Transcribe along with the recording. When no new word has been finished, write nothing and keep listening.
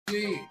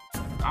See,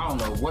 I don't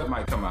know what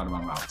might come out of my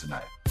mouth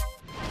tonight.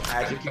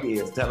 Hide your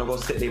kids. Tell them go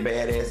sit their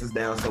bad asses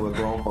down so we're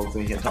grown folks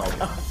in here talking.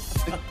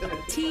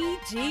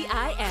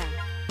 TGIF.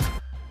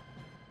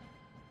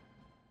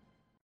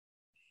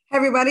 Hey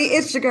everybody,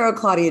 it's your girl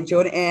Claudia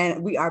Jordan,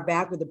 and we are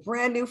back with a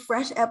brand new,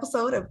 fresh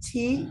episode of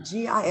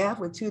TGIF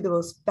with two of the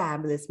most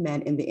fabulous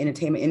men in the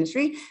entertainment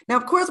industry. Now,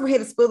 of course, we're here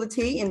to spill the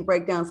tea and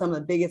break down some of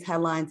the biggest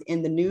headlines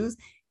in the news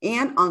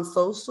and on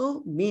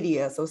social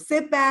media. So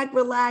sit back,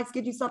 relax,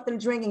 get you something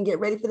to drink, and get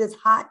ready for this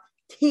hot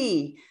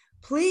tea.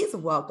 Please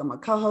welcome my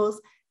co-hosts,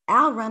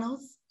 Al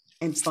Reynolds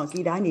and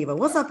Funky Dineva.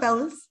 What's up,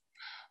 fellas?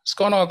 What's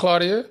going on,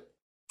 Claudia?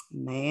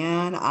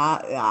 Man,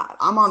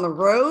 I'm on the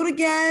road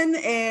again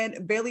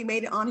and barely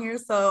made it on here,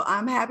 so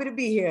I'm happy to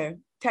be here.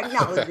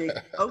 Technology,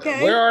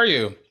 okay? Where are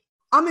you?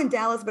 I'm in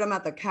Dallas, but I'm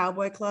at the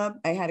Cowboy Club.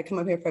 I had to come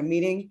up here for a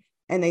meeting,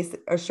 and they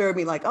assured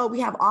me like, oh,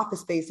 we have office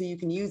space so you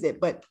can use it,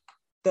 but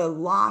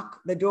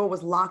the door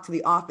was locked to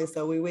the office,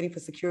 so we were waiting for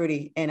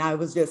security, and I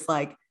was just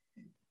like,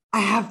 I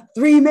have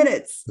 3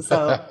 minutes,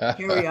 so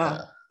here we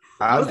are.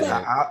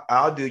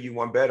 I'll do you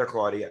one better,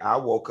 Claudia. I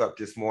woke up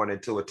this morning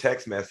to a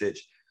text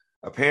message.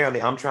 Apparently,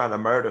 I'm trying to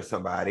murder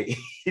somebody.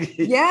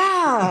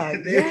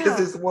 There's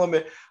this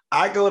woman.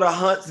 I go to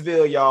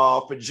Huntsville,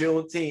 y'all, for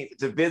Juneteenth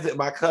to visit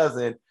my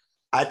cousin.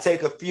 I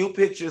take a few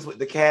pictures with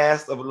the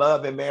cast of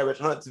Love and Marriage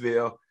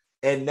Huntsville,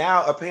 and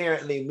now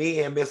apparently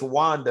me and Miss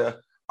Wanda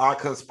are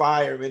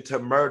conspiring to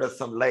murder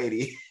some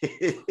lady.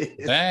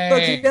 So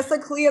just to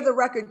clear the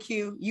record,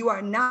 Q, you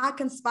are not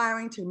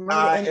conspiring to murder.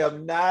 I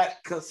am not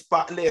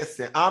conspiring.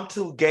 Listen, I'm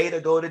too gay to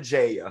go to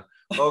jail.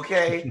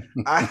 Okay,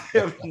 I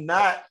am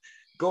not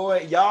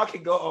going. Y'all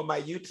can go on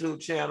my YouTube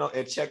channel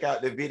and check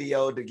out the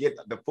video to get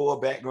the full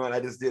background.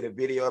 I just did a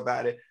video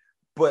about it.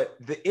 But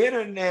the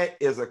internet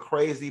is a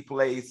crazy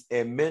place,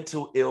 and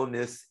mental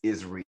illness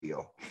is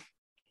real.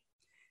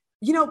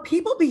 You know,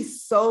 people be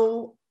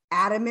so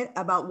adamant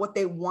about what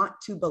they want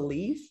to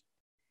believe,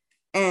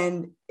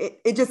 and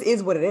it just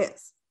is what it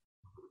is.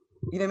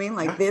 You know what I mean?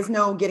 Like there's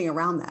no getting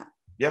around that.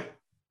 Yep.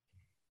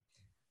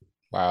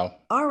 Wow.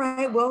 All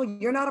right, well,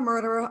 you're not a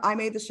murderer. I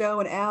made the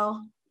show, and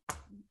Al,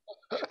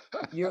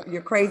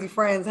 your crazy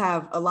friends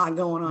have a lot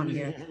going on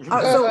here.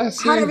 So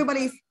how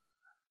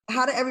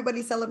did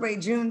everybody celebrate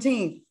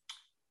Juneteenth?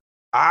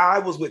 I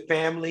was with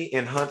family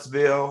in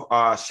Huntsville.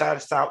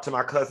 Shout out to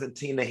my cousin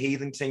Tina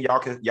Heathington.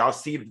 Y'all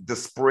see the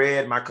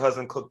spread. My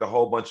cousin cooked a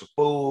whole bunch of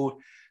food.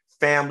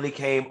 Family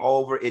came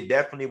over. It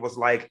definitely was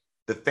like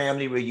the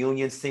family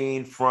reunion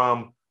scene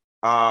from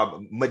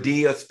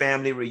Medea's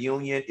family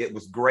reunion. It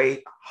was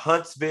great.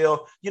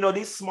 Huntsville, you know,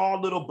 these small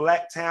little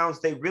Black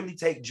towns, they really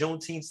take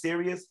Juneteenth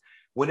serious.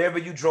 Whenever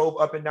you drove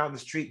up and down the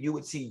street, you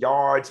would see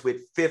yards with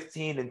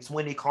 15 and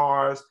 20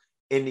 cars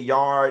in the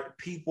yard.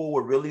 People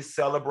were really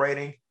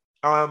celebrating.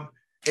 And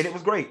it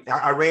was great.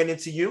 I ran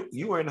into you.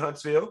 You were in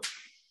Huntsville.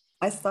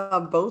 I saw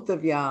both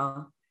of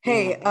y'all.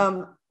 Hey,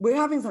 we're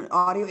having some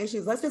audio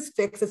issues. Let's just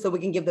fix it so we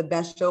can give the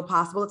best show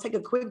possible. Let's take a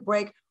quick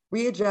break,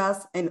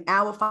 readjust, and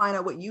I will find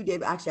out what you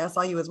did. Actually, I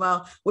saw you as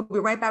well. We'll be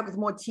right back with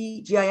more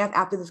TGIF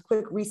after this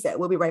quick reset.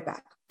 We'll be right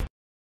back.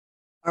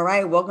 All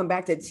right, welcome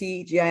back to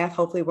TGIF.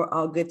 Hopefully we're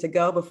all good to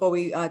go. Before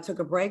we took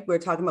a break, we were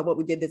talking about what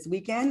we did this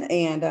weekend,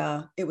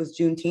 and it was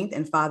Juneteenth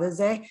and Father's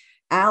Day.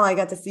 Al, I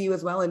got to see you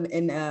as well in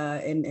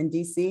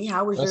DC.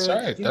 How was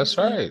That's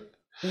right.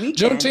 Weekend?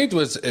 Juneteenth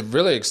was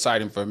really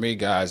exciting for me,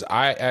 guys.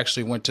 I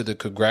actually went to the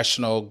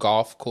Congressional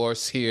Golf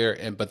Course here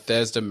in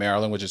Bethesda,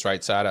 Maryland, which is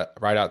right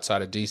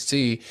outside of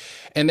DC.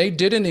 And they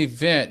did an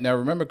event. Now,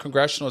 remember,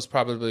 Congressional is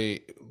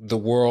probably the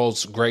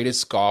world's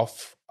greatest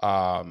golf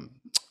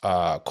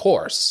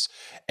course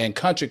and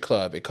country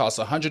club. It costs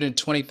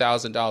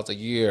 $120,000 a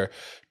year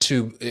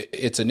to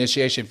its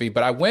initiation fee.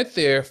 But I went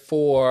there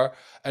for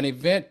an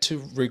event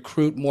to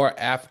recruit more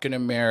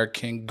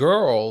African-American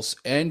girls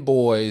and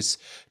boys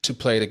to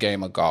play the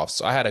game of golf.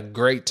 So I had a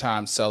great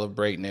time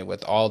celebrating it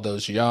with all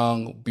those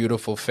young,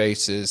 beautiful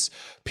faces,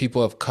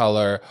 people of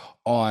color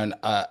on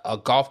a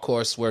golf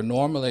course where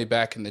normally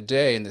back in the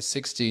day in the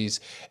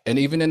 60s and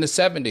even in the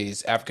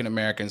 70s,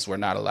 African-Americans were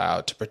not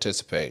allowed to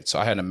participate. So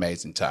I had an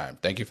amazing time.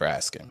 Thank you for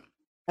asking.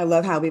 I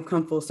love how we've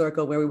come full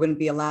circle where we wouldn't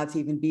be allowed to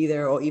even be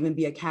there or even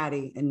be a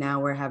caddy. And now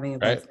we're having a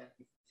right.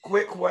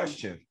 Quick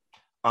question.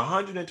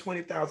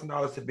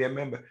 $120,000 to be a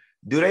member.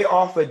 Do they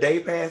offer day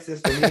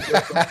passes to me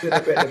just to sit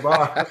up at the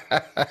bar?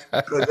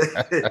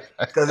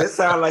 Because it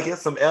sounds like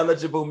it's some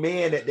eligible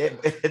men that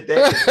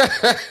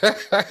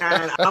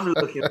kind I'm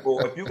looking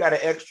for. If you got an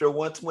extra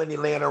 120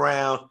 laying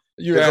around,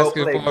 you're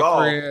asking for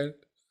golf, a friend.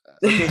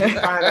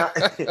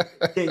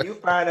 Can you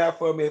find out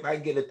for me if I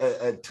can get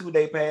a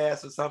 2-day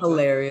pass or something?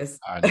 Hilarious.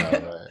 I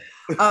know,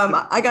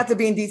 right? I got to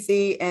be in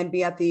DC and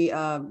be at the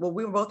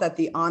we were both at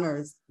the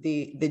honors,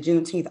 the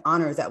Juneteenth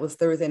honors. That was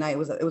Thursday night. It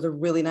was a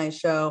really nice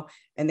show,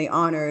 and they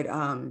honored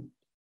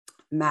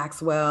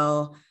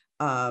Maxwell.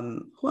 Who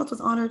else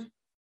was honored?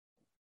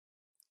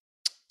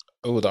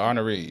 Oh, the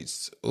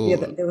honorees. Ooh.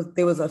 Yeah,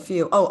 there was a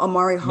few. Oh,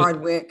 Amari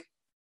Hardwick.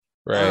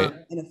 Right.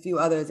 And a few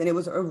others. And it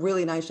was a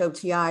really nice show.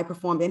 T.I.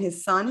 performed, and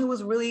his son, who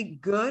was really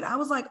good. I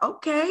was like,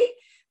 okay,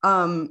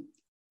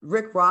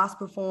 Rick Ross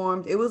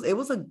performed. It was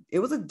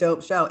a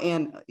dope show,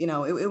 and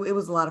it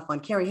was a lot of fun.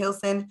 Carrie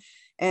Hilson,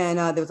 and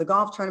there was a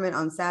golf tournament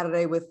on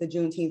Saturday with the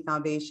Juneteenth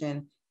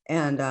Foundation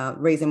and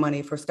raising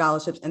money for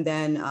scholarships. And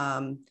then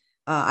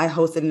I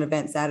hosted an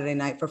event Saturday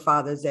night for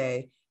Father's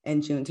Day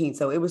and Juneteenth.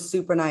 So it was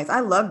super nice. I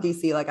love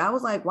DC. Like I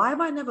was like, why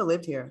have I never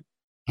lived here?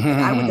 Like,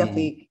 I would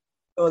definitely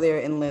go there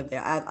and live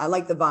there. I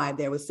like the vibe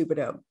there. It was super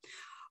dope.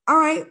 All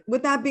right.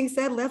 With that being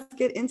said, let's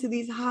get into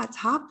these hot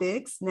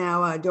topics.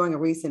 Now, during a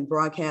recent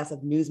broadcast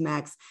of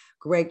Newsmax,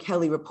 Greg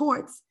Kelly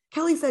reports,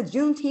 Kelly said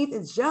Juneteenth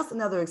is just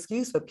another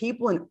excuse for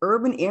people in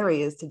urban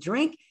areas to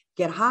drink,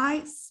 get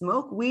high,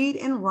 smoke weed,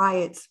 and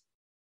riot.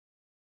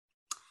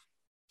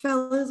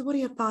 Fellas, what are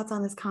your thoughts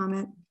on this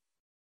comment?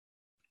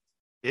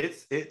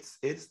 It's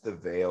the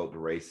veiled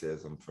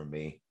racism for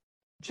me.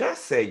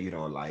 Just say you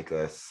don't like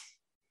us.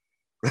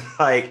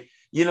 Like,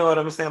 you know what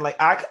I'm saying? Like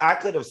I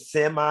could have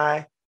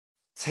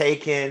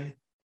taken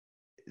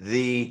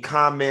the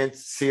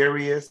comments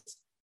serious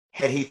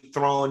had he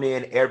thrown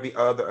in every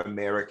other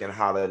American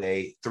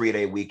holiday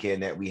 3-day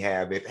weekend that we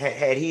have. If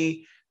had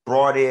he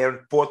brought in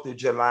 4th of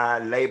July,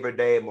 Labor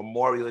Day,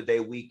 Memorial Day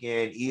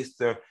weekend,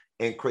 Easter,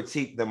 and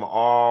critiqued them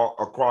all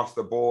across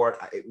the board,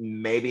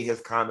 maybe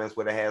his comments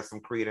would have had some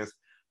credence.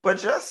 But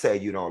just say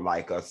you don't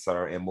like us,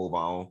 sir, and move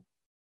on.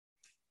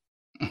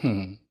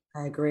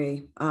 I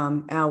agree.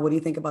 Al, what do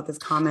you think about this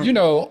comment? You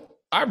know,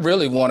 I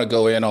really want to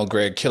go in on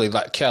Greg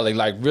Kelly,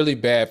 like really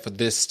bad for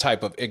this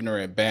type of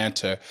ignorant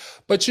banter.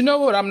 But you know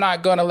what I'm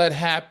not going to let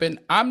happen?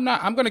 I'm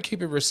going to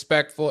keep it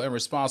respectful and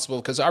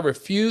responsible because I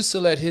refuse to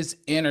let his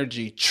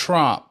energy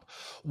trump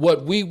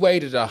what we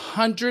waited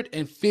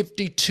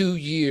 152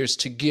 years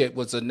to get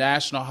was a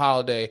national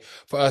holiday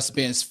for us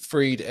being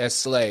freed as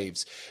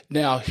slaves.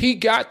 Now, he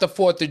got the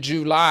 4th of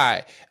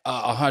July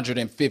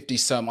 150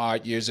 some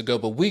odd years ago,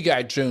 but we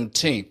got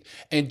Juneteenth.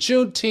 And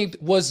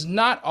Juneteenth was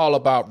not all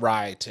about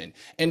rioting.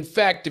 In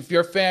fact, if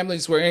your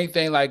families were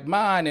anything like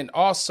mine, and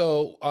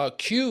also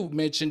Q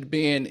mentioned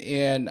being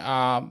in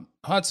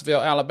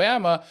Huntsville,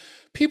 Alabama,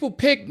 people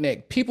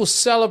picnicked, people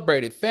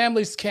celebrated,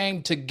 families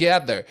came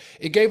together.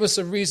 It gave us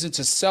a reason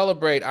to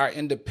celebrate our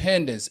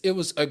independence. It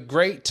was a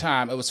great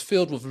time. It was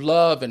filled with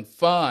love and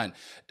fun.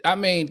 I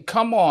mean,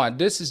 come on,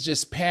 this is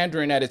just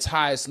pandering at its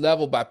highest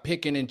level by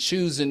picking and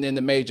choosing in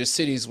the major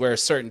cities where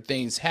certain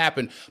things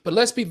happen. But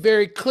let's be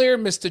very clear,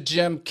 Mr.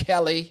 Jim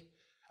Kelly,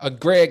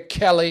 Greg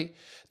Kelly.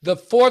 The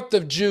 4th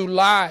of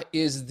July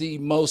is the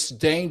most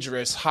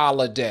dangerous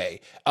holiday.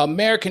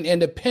 American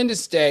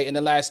Independence Day in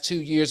the last 2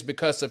 years,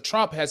 because of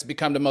Trump, has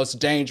become the most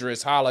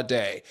dangerous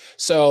holiday.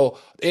 So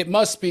it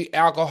must be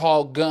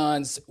alcohol,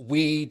 guns,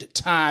 weed,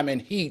 time,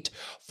 and heat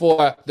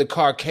for the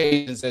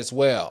Caucasians as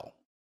well.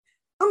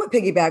 I'm going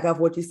to piggyback off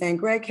what you're saying.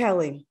 Greg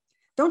Kelly,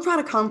 don't try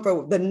to come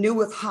for the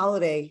newest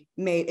holiday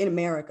made in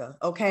America,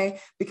 okay?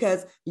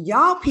 Because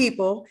y'all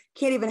people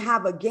can't even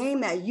have a game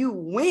that you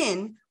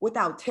win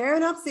without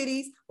tearing up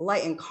cities,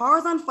 lighting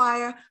cars on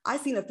fire. I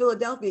seen a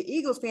Philadelphia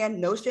Eagles fan,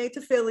 no shade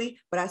to Philly,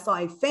 but I saw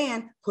a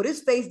fan put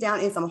his face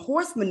down in some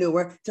horse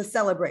manure to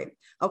celebrate.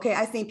 Okay,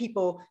 I seen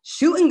people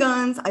shooting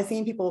guns. I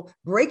seen people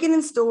breaking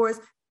in stores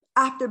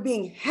after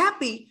being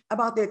happy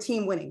about their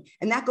team winning.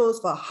 And that goes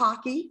for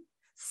hockey,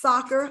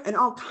 soccer, and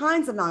all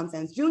kinds of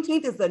nonsense.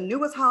 Juneteenth is the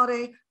newest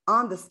holiday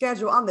on the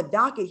schedule, on the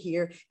docket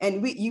here.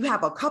 And you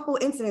have a couple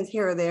incidents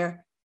here or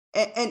there.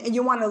 And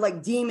you want to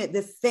like deem it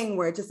this thing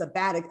where it's just a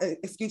bad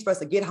excuse for us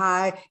to get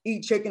high,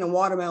 eat chicken and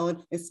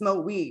watermelon, and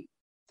smoke weed.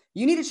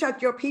 You need to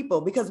check your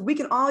people, because we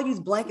can all use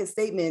blanket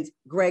statements,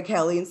 Greg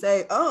Kelly, and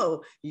say,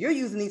 oh, you're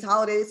using these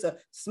holidays to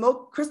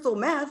smoke crystal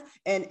meth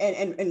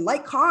and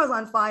light cars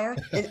on fire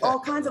and all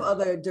kinds of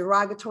other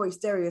derogatory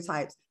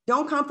stereotypes.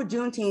 Don't come for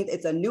Juneteenth.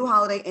 It's a new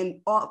holiday, and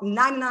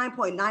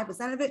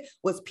 99.9% of it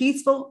was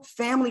peaceful,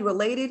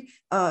 family-related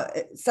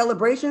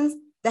celebrations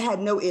that had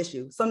no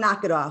issue. So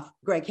knock it off,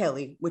 Greg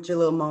Kelly, with your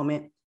little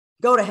moment.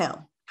 Go to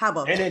hell. How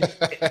about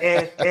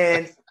that?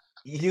 And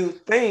you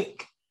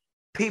think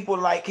people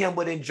like him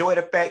would enjoy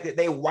the fact that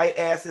they white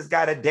asses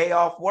got a day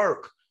off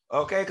work,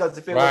 okay? Because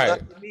if it was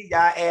up to me,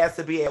 y'all ass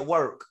to be at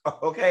work,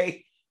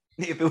 okay?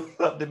 If it was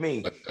up to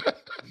me.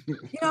 You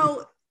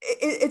know,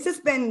 it's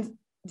just been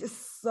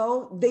just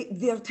so,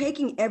 they're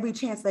taking every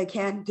chance they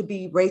can to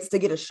be raced, to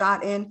get a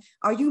shot in.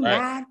 Are you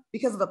mad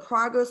because of the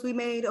progress we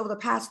made over the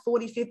past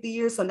 40, 50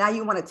 years? So now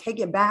you want to take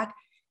it back?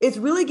 It's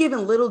really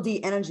giving little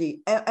D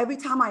energy. Every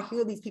time I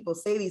hear these people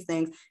say these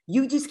things,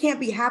 you just can't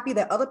be happy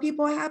that other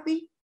people are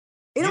happy.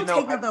 It don't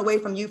take nothing away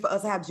from you for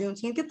us to have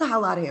Juneteenth. Get the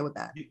hell out of here with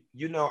that.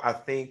 You know, I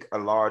think a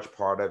large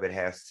part of it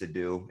has to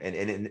do, and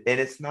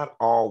it's not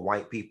all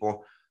white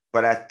people,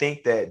 but I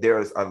think that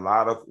there's a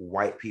lot of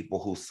white people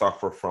who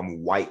suffer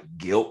from white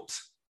guilt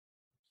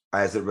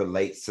as it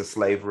relates to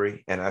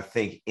slavery. And I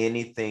think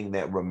anything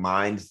that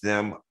reminds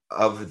them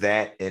of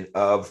that and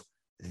of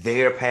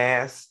their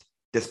past,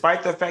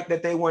 despite the fact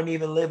that they weren't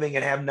even living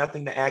and have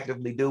nothing to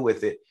actively do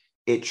with it,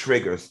 it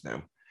triggers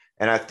them.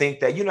 And I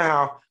think that, you know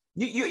how,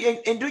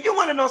 and do you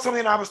want to know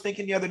something I was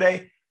thinking the other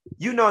day?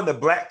 You know, in the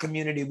Black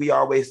community, we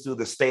always do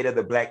the State of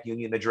the Black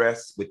Union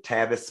address with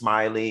Tavis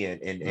Smiley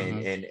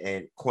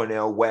and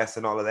Cornel West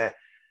and all of that.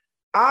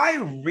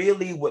 I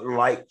really would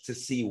like to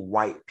see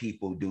white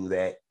people do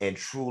that and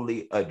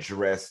truly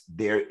address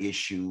their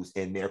issues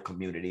in their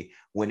community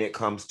when it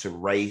comes to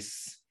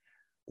race,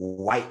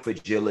 white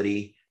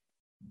fragility,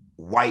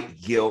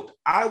 white guilt.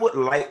 I would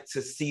like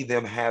to see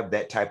them have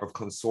that type of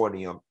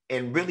consortium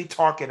and really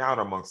talk it out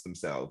amongst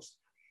themselves.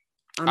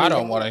 I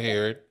don't want to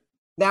hear it.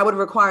 That would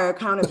require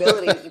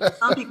accountability. For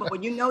some people,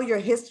 when you know your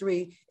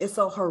history is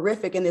so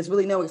horrific and there's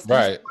really no excuse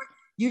for it,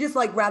 you just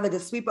like rather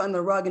just sweep it under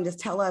the rug and just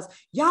tell us,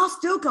 y'all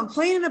still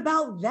complaining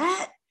about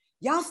that?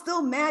 Y'all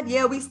still mad?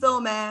 Yeah, we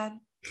still mad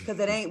because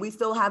we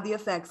still have the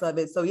effects of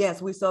it. So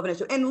yes, we still have an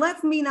issue. And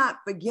let me not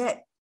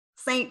forget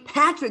St.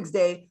 Patrick's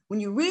Day, when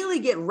you really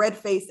get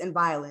red-faced and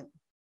violent.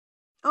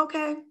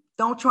 Okay,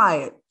 don't try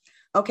it.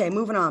 Okay,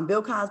 moving on.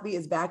 Bill Cosby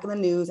is back in the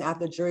news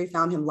after the jury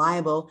found him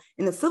liable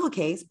in the civil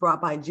case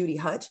brought by Judy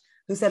Hutch,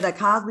 who said that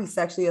Cosby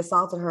sexually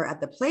assaulted her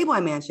at the Playboy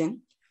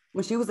Mansion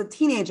when she was a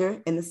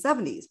teenager in the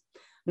 70s.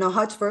 Now,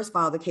 Hutch first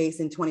filed the case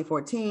in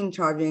 2014,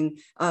 charging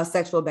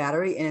sexual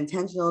battery and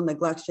intentional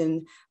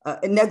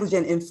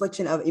negligent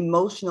infliction of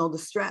emotional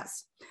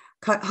distress.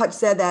 Hutch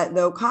said that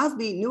though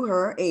Cosby knew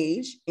her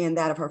age and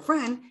that of her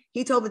friend,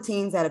 he told the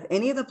teens that if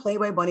any of the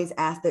Playboy bunnies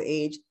asked their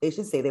age, they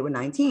should say they were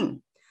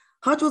 19.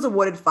 Hutch was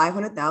awarded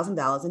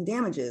 $500,000 in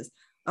damages.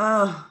 What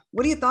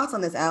are your thoughts on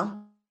this,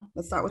 Al?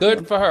 Let's start with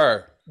Good for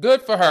her.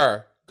 Good for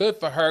her. Good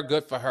for her.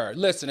 Good for her.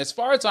 Listen, as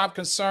far as I'm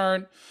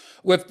concerned,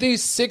 with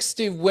these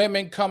 60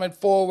 women coming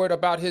forward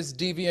about his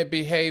deviant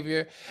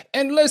behavior.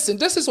 And listen,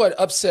 this is what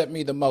upset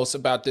me the most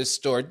about this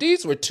story.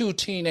 These were two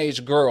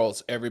teenage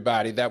girls,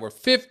 everybody, that were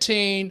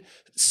 15,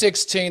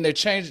 16. They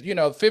changed,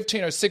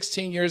 15 or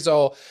 16 years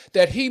old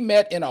that he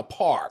met in a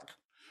park,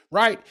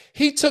 right?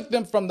 He took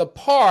them from the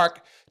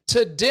park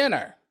to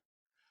dinner.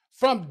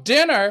 From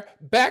dinner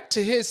back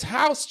to his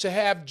house to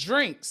have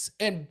drinks.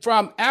 And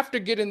from after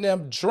getting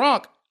them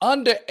drunk,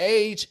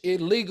 underage,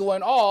 illegal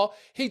and all,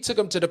 he took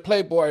them to the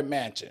Playboy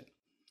Mansion.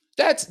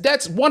 That's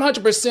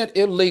 100%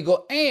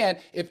 illegal. And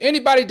if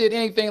anybody did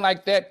anything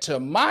like that to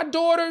my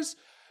daughters,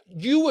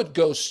 you would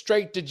go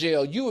straight to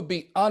jail. You would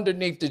be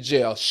underneath the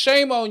jail.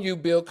 Shame on you,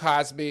 Bill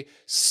Cosby.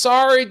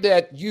 Sorry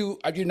that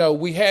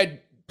we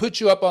had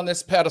put you up on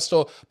this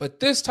pedestal, but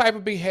this type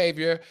of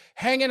behavior,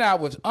 hanging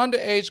out with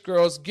underage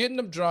girls, getting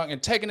them drunk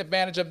and taking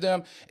advantage of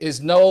them is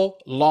no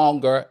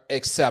longer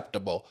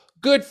acceptable.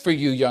 Good for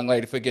you, young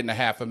lady, for getting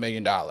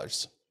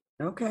 $500,000.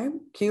 Okay.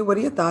 Q, what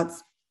are your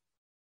thoughts?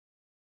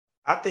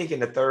 I think in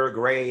the 3rd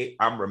grade,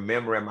 I'm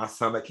remembering my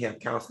summer camp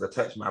counselor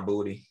touched my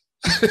booty.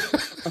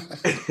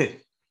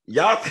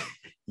 Y'all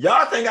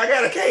think I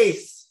got a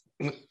case.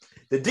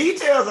 The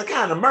details are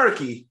kind of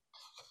murky,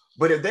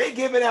 but if they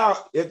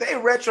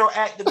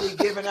retroactively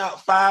giving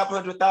out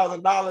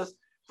 $500,000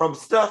 from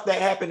stuff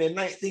that happened in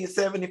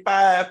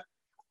 1975,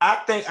 I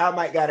think I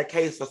might got a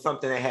case for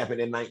something that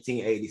happened in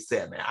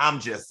 1987. I'm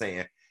just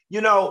saying,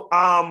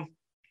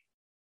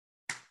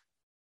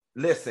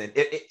 listen,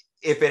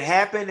 if it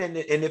happened and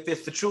if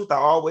it's the truth, I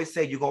always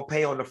say you're going to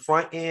pay on the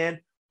front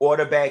end or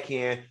the back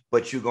end,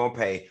 but you're going to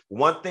pay.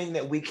 One thing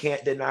that we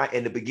can't deny,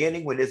 in the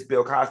beginning when this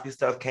Bill Cosby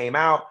stuff came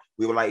out,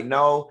 we were like,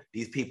 no,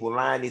 these people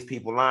lying.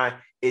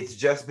 It's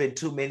just been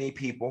too many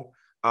people.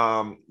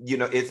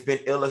 It's been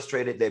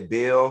illustrated that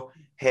Bill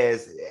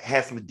has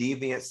some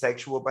deviant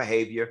sexual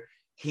behavior.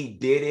 He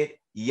did it.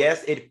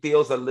 Yes, it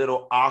feels a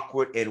little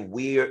awkward and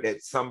weird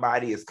that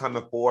somebody is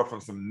coming forward from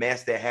some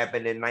mess that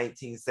happened in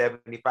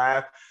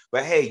 1975.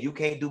 But hey, you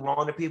can't do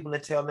wrong to people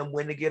and tell them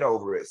when to get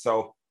over it.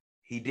 So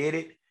he did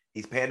it.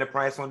 He's paying the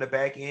price on the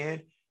back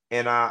end.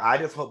 And I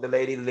just hope the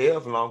lady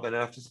lives long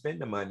enough to spend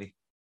the money.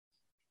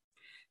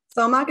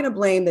 So I'm not going to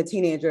blame the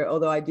teenager,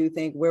 although I do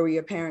think, where were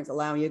your parents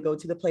allowing you to go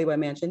to the Playboy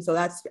Mansion? So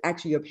that's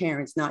actually your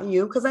parents, not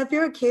you. Because if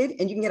you're a kid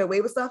and you can get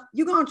away with stuff,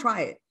 you're going to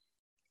try it.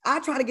 I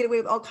tried to get away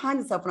with all kinds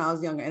of stuff when I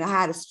was younger, and I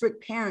had a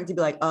strict parent to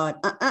be like,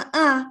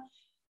 I'm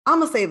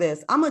going to say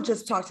this. I'm going to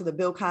just talk to the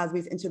Bill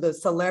Cosbys and to the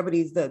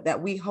celebrities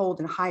that we hold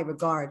in high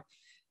regard.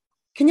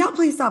 Can y'all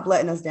please stop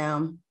letting us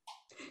down?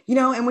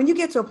 And when you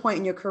get to a point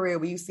in your career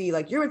where you see,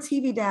 like, you're a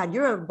TV dad,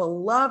 you're a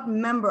beloved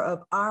member of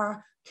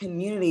our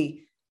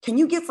community, can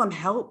you get some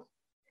help?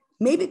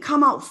 Maybe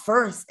come out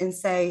first and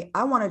say,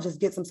 I want to just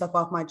get some stuff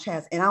off my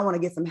chest and I want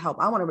to get some help.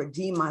 I want to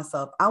redeem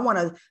myself. I want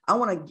to,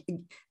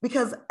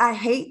 because I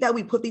hate that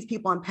we put these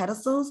people on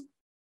pedestals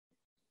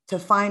to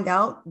find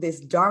out this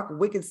dark,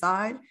 wicked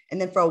side.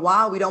 And then for a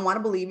while, we don't want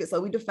to believe it. So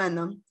we defend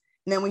them. And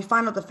then we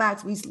find out the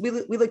facts. We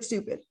look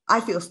stupid. I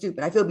feel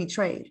stupid. I feel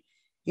betrayed.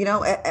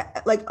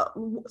 Like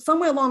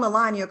somewhere along the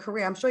line in your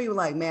career, I'm sure you were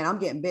like, man, I'm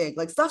getting big.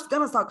 Like, stuff's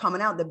going to start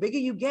coming out. The bigger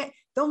you get,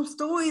 those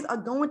stories are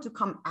going to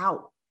come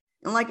out.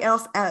 And like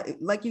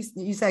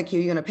you said, Q,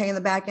 you're going to pay in the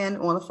back end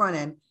or on the front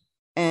end,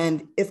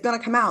 and it's going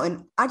to come out.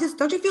 And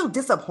don't you feel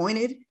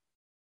disappointed?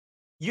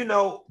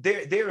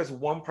 There is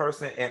one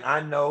person, and I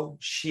know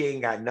she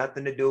ain't got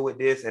nothing to do with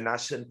this, and I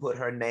shouldn't put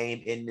her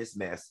name in this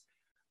mess.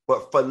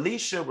 But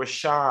Felicia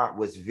Rashad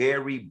was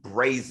very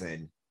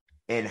brazen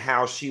and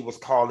how she was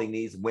calling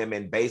these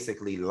women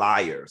basically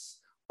liars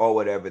or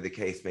whatever the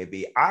case may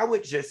be. I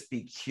would just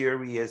be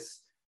curious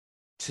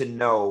to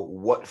know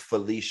what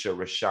Phylicia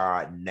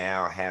Rashad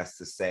now has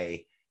to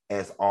say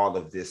as all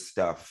of this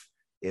stuff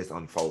is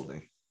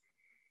unfolding.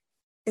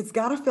 It's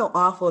got to feel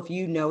awful if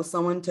you know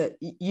someone a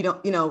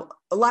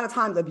lot of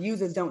times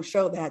abusers don't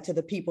show that to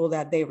the people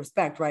that they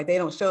respect, right? They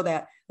don't show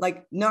that,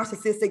 like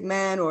narcissistic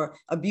men or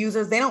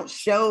abusers, they don't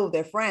show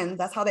their friends.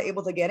 That's how they're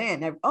able to get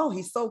in. Oh,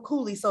 he's so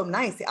cool. He's so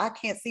nice. I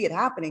can't see it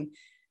happening.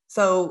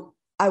 So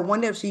I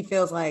wonder if she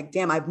feels like,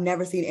 damn, I've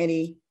never seen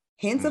any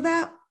hints of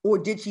that. Or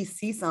did she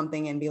see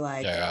something and be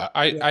like,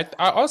 I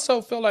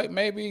also feel like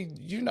maybe,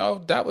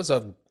 that was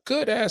a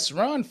good ass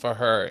run for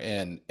her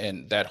and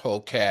that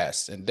whole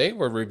cast, and they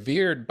were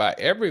revered by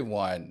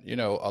everyone.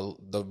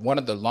 One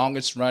of the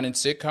longest running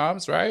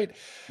sitcoms, right?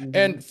 Mm-hmm.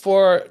 And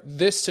for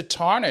this to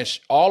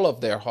tarnish all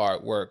of their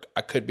hard work,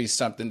 could be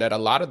something that a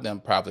lot of them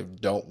probably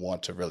don't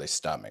want to really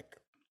stomach.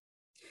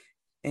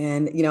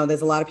 And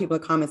there's a lot of people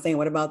in comments saying,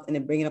 "What about?" and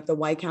then bringing up the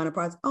white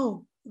counterparts.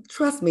 Oh,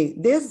 trust me,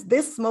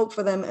 there's smoke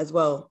for them as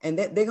well, and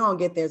they're gonna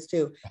get theirs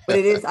too. But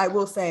it is, I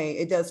will say,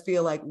 it does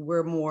feel like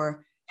we're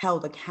more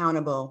held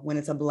accountable when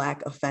it's a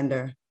Black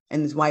offender,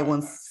 and these white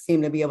ones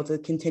seem to be able to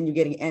continue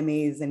getting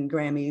Emmys and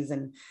Grammys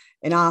and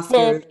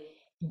Oscars.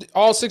 Well,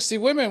 all 60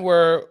 women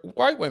were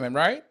white women,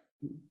 right?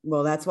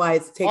 Well, that's why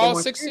it's taken all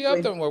more 60 seriously.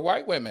 of them were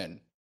white women.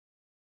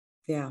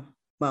 Yeah.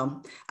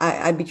 Well,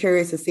 I'd be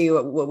curious to see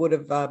what would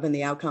have been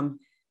the outcome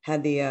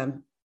had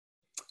the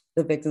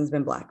victims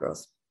been Black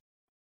girls.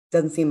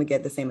 Doesn't seem to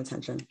get the same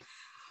attention.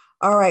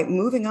 All right,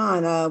 moving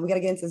on. We got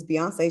to get into this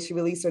Beyonce. She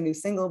released her new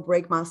single,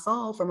 Break My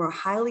Soul, from her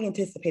highly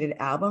anticipated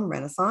album,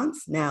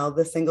 Renaissance. Now,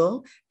 the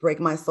single, Break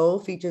My Soul,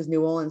 features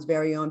New Orleans'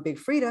 very own Big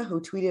Freedia, who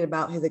tweeted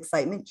about his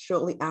excitement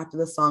shortly after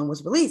the song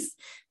was released.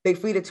 Big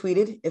Freedia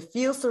tweeted, "It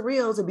feels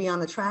surreal to be on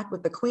the track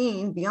with the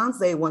queen,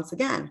 Beyonce, once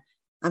again.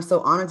 I'm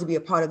so honored to be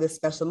a part of this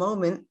special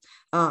moment.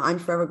 I'm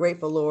forever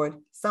grateful, Lord.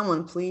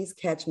 Someone please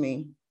catch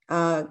me."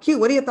 Q,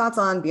 what are your thoughts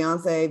on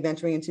Beyonce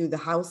venturing into the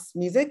house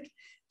music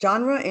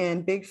genre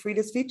and Big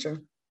Freedia's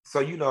feature? So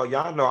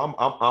y'all know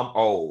I'm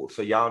old.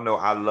 So y'all know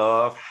I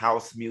love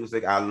house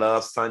music. I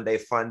love Sunday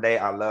Fun Day.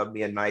 I love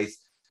me a nice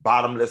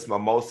bottomless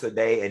mimosa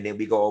day, and then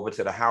we go over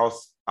to the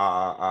house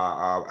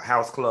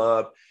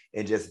club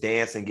and just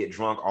dance and get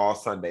drunk all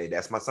Sunday.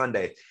 That's my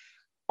Sunday.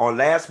 On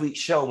last week's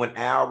show, when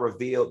Al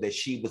revealed that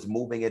she was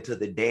moving into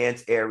the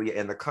dance area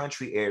and the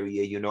country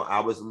area, I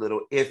was a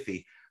little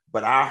iffy.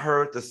 But I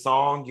heard the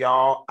song,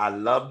 y'all. I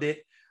loved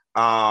it.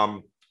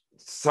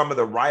 Some of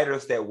the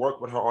writers that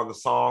worked with her on the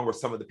song were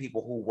some of the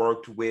people who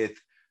worked with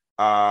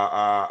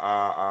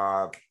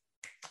either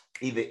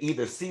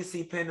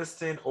CeCe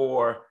Peniston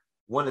or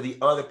one of the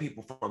other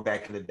people from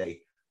back in the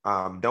day.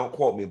 Don't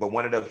quote me, but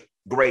one of the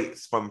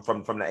greats from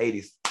the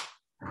 80s.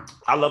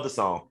 I love the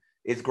song.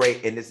 It's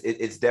great, and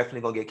it's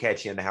definitely gonna get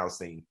catchy in the house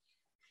scene.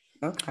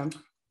 Okay.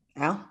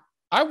 Al?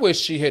 I wish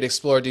she had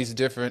explored these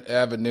different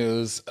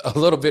avenues a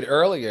little bit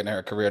earlier in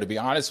her career, to be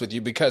honest with you,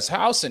 because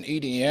house and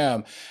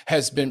EDM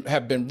have been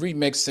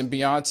remixing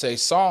Beyonce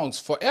songs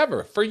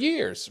forever, for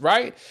years,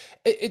 right?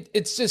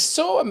 It's just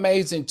so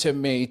amazing to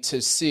me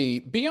to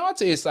see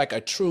Beyonce is like a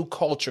true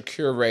culture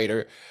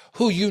curator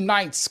who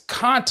unites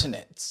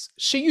continents.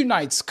 She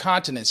unites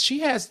continents. She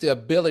has the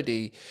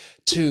ability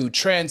to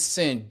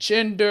transcend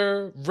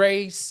gender,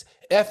 race,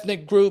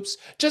 ethnic groups,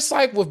 just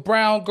like with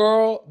brown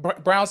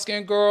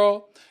skin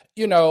girl.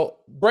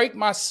 Break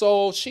My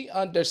Soul, she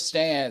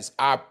understands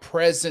our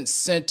present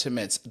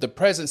sentiments, the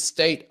present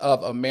state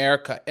of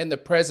America and the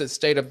present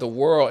state of the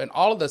world and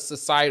all of the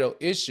societal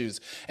issues.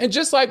 And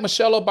just like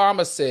Michelle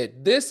Obama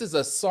said, this is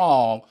a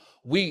song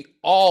we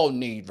all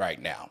need right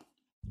now.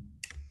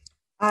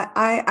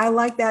 I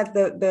like that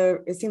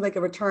it seemed like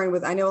a return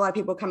with, I know a lot of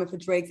people coming for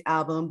Drake's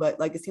album, but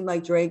like it seemed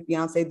like Drake,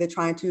 Beyonce, they're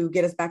trying to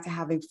get us back to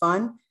having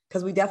fun,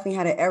 because we definitely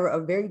had an era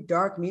of very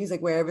dark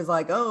music where it was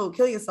like, oh,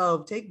 kill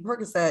yourself, take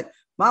Percocet,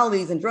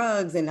 Molly's and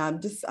drugs, and I'm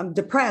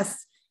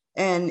depressed.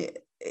 And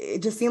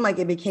it just seemed like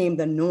it became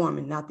the norm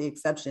and not the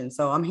exception.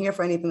 So I'm here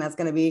for anything that's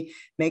going to be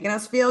making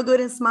us feel good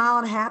and smile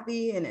and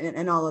happy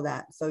and all of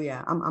that. So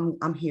yeah,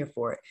 I'm here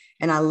for it.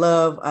 And I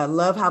love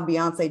how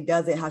Beyonce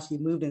does it, how she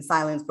moved in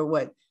silence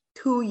for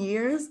 2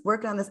 years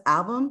working on this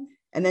album,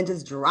 and then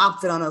just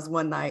drops it on us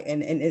one night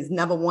and is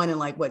number one in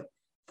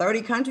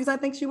 30 countries, I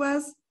think she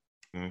was.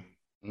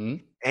 Mm-hmm.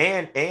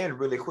 And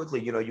really quickly,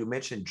 you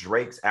mentioned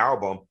Drake's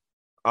album.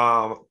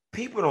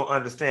 People don't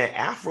understand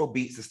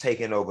Afrobeats is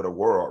taking over the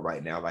world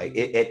right now. Like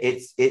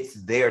it's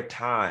their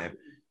time.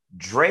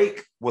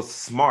 Drake was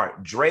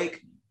smart.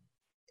 Drake,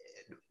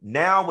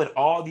 now when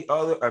all the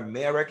other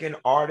American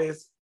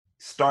artists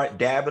start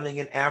dabbling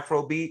in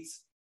Afrobeats,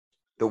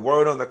 the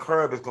word on the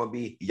curb is going to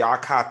be y'all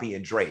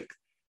copying Drake.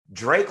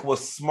 Drake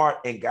was smart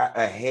and got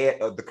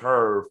ahead of the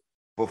curve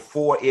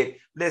before it.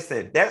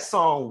 Listen, that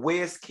song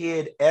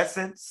Wizkid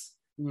Essence,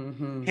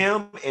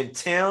 him and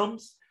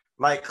Tim's,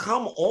 like,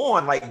 come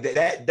on, like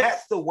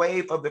that's the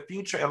wave of the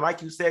future. And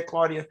like you said,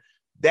 Claudia,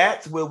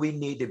 That's where we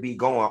need to be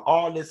going.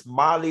 All this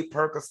Molly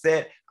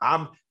Percocet,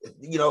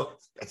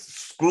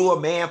 screw a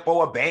man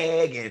for a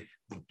bag and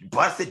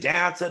bust it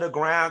down to the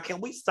ground.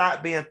 Can we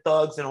stop being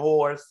thugs and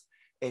whores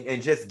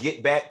and just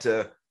get back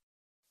to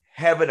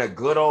having a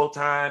good old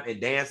time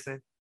and dancing?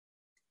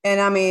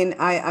 And I mean,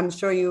 I'm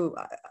sure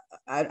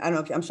I don't know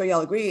if I'm sure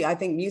y'all agree. I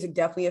think music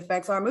definitely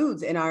affects our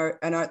moods and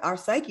our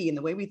psyche and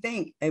the way we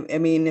think. I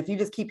mean, if you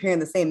just keep hearing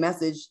the same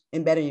message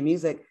embedded in your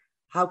music,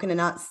 how can it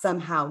not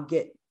somehow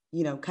get,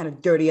 kind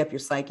of dirty up your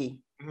psyche?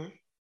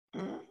 Mm-hmm.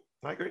 Mm-hmm.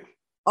 I agree.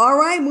 All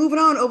right, moving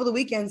on. Over the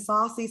weekend,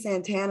 Saucy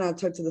Santana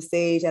took to the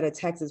stage at a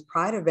Texas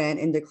Pride event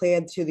and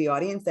declared to the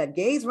audience that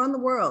gays run the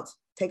world.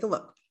 Take a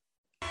look.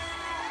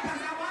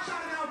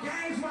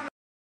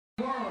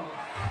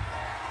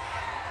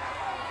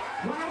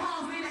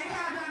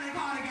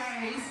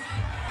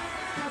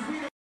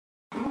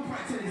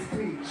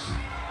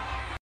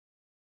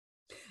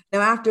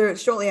 Now,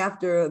 shortly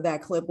after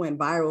that clip went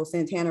viral,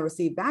 Santana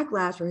received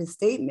backlash for his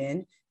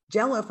statement.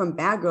 Jella from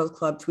Bad Girls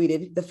Club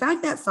tweeted, "The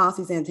fact that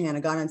Saucy Santana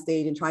got on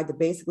stage and tried to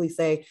basically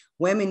say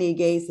women need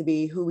gays to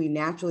be who we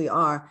naturally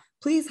are,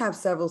 please have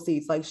several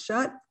seats, like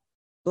shut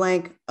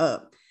blank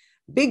up.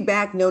 Big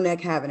back, no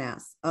neck, have an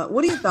ass."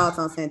 What are your thoughts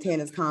on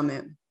Santana's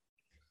comment?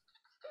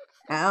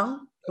 Al,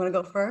 you want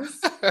to go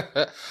first?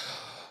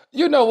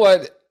 You know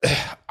what?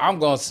 I'm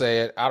going to say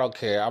it. I don't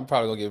care. I'm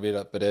probably going to give it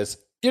up for this.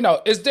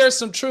 Is there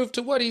some truth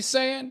to what he's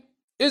saying?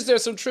 Is there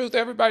some truth,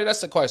 everybody?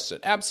 That's the question.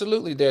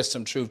 Absolutely, there's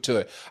some truth to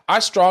it. I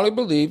strongly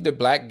believe that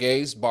Black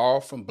gays borrow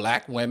from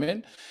Black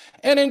women,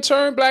 and in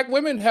turn, Black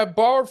women have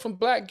borrowed from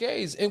Black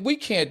gays, and we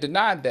can't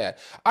deny that.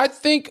 I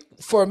think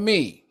for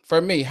me,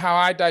 how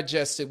I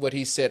digested what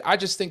he said, I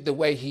just think the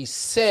way he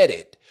said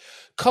it,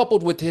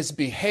 coupled with his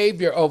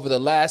behavior over the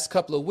last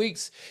couple of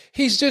weeks,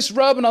 he's just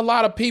rubbing a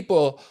lot of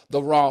people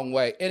the wrong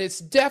way. And it's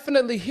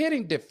definitely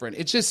hitting different.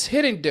 It's just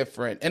hitting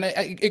different. And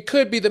it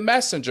could be the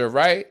messenger,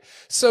 right?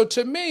 So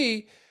to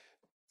me,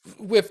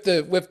 with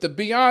the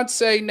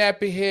Beyonce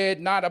nappy head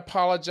not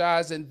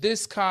apologizing,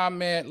 this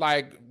comment,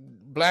 like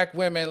Black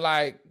women,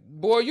 like,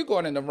 boy, you're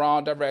going in the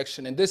wrong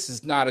direction and this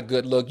is not a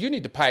good look. You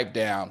need to pipe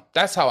down.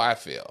 That's how I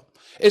feel.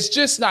 It's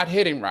just not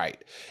hitting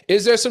right.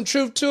 Is there some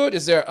truth to it?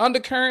 Is there an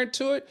undercurrent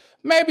to it?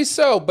 Maybe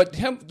so, but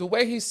the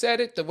way he said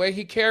it, the way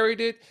he carried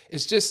it,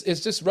 it's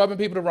just rubbing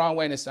people the wrong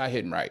way and it's not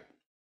hitting right.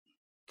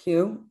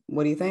 Q,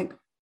 what do you think?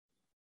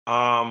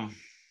 There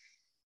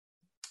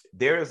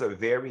is a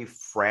very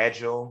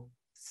fragile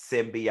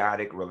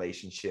symbiotic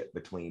relationship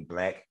between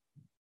Black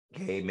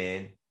gay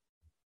men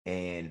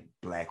and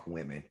Black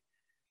women.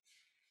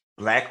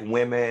 Black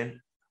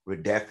women were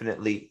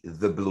definitely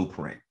the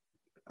blueprint.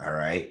 All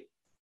right.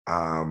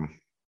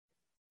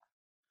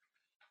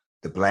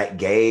 The Black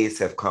gays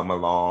have come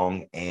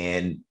along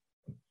and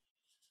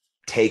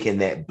taken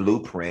that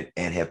blueprint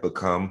and have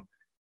become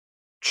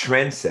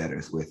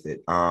trendsetters with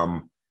it.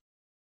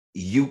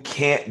 You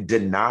can't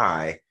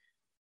deny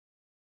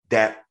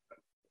that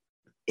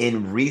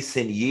in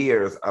recent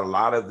years, a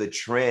lot of the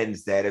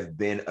trends that have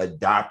been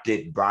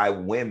adopted by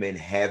women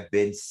have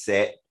been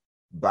set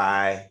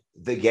by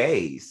the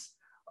gays.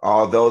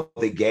 Although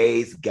the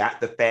gays got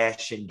the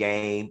fashion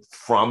game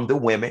from the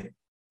women,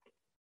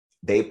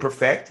 they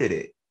perfected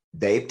it.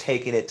 They've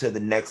taken it to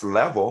the next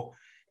level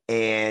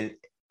and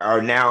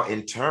are now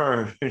in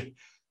turn,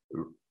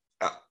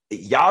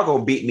 y'all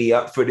gonna beat me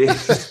up for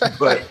this,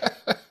 but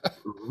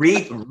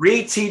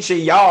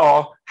reteaching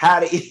y'all how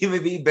to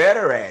even be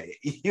better at it.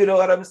 You know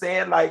what I'm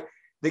saying? Like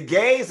the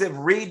gays have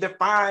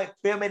redefined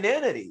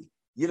femininity.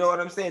 You know what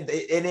I'm saying?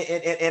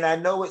 And I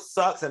know it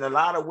sucks and a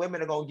lot of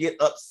women are gonna get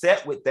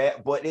upset with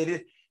that, but it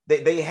is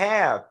they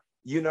have,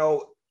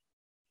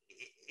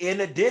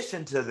 in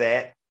addition to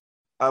that,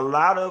 a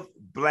lot of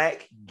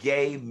Black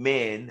gay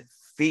men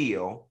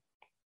feel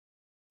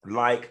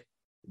like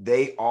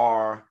they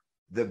are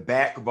the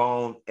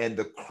backbone and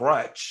the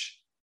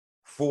crutch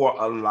for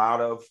a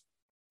lot of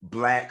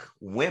Black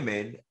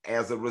women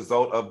as a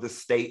result of the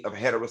state of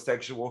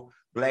heterosexual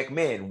Black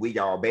men. We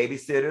y'all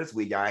babysitters,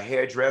 we y'all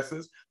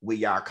hairdressers, we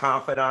y'all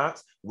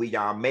confidants, we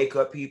y'all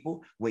makeup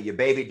people. When your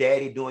baby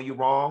daddy doing you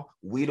wrong,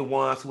 we the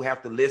ones who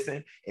have to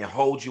listen and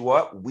hold you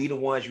up. We the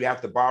ones you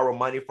have to borrow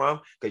money from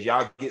because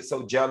y'all get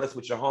so jealous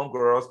with your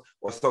homegirls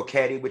or so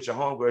catty with your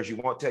homegirls, you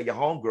won't tell your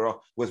homegirl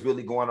what's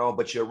really going on,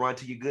 but you'll run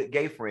to your good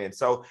gay friend.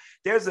 So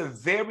there's a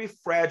very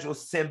fragile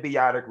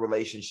symbiotic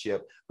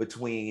relationship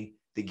between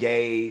the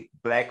gay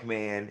Black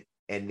man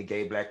and the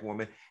gay Black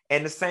woman.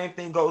 And the same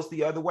thing goes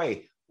the other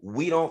way.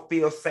 We don't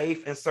feel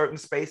safe in certain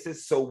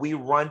spaces, so we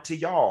run to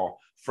y'all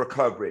for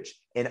coverage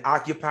and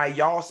occupy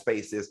y'all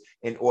spaces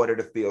in order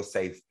to feel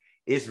safe.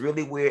 It's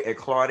really weird. And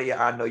Claudia,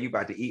 I know you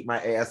about to eat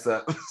my ass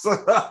up. So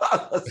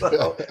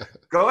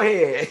go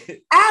ahead.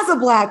 As a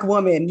Black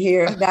woman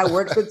here that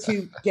works with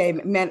two gay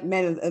men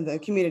in the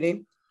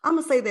community, I'm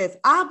going to say this.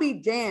 I'll be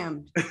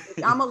damned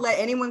if I'm going to let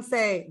anyone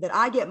say that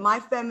I get my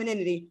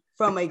femininity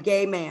from a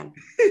gay man.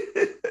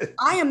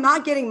 I am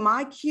not getting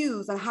my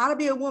cues on how to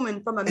be a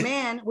woman from a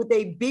man with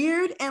a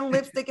beard and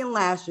lipstick and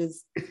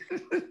lashes.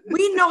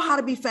 We know how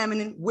to be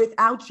feminine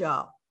without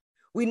y'all.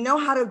 We know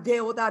how to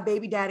deal with our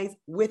baby daddies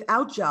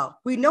without y'all.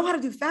 We know how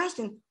to do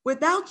fashion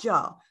without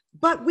y'all.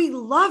 But we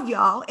love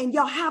y'all and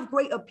y'all have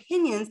great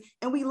opinions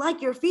and we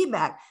like your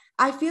feedback.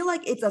 I feel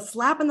like it's a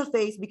slap in the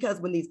face because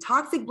when these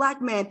toxic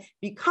Black men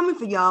be coming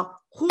for y'all,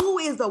 who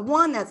is the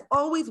one that's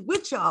always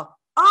with y'all?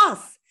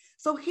 Us.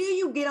 So here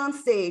you get on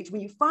stage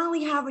when you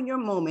finally having your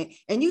moment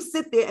and you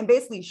sit there and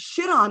basically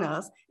shit on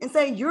us and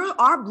say, you're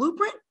our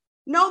blueprint?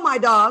 No, my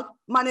dog,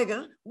 my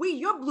nigga, we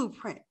your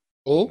blueprint.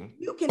 Oh,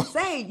 You can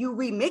say you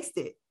remixed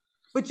it,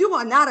 but you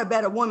are not a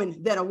better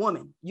woman than a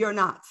woman. You're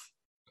not.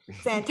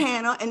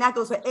 Santana, and that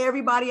goes for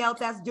everybody else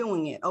that's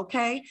doing it,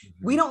 okay?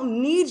 We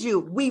don't need you.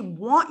 We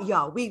want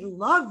y'all. We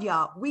love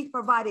y'all. We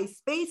provide a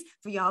space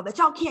for y'all that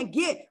y'all can't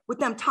get with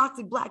them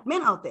toxic Black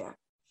men out there.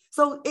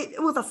 So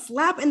it was a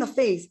slap in the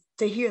face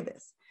to hear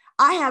this.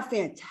 I have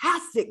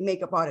fantastic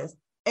makeup artists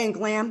and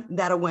glam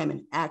that are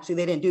women. Actually,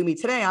 they didn't do me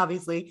today,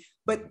 obviously,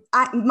 but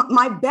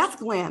my best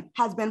glam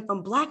has been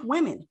from Black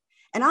women.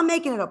 And I'm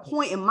making it a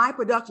point in my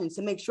productions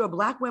to make sure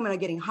Black women are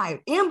getting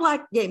hired and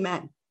Black gay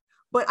men.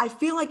 But I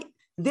feel like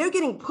they're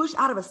getting pushed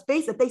out of a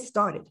space that they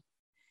started.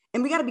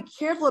 And we got to be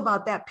careful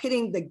about that,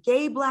 pitting the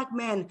gay Black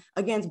men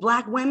against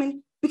Black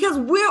women, because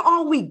we're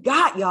all we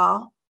got,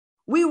 y'all.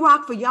 We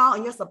rock for y'all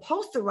and you're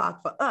supposed to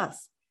rock for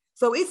us.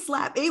 So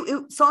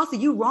Saucy,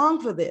 you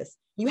wrong for this.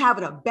 You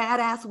having a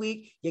badass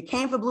week. You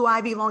came for Blue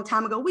Ivy a long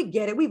time ago. We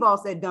get it. We've all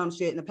said dumb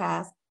shit in the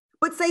past,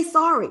 but say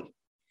sorry.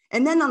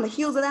 And then on the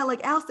heels of that,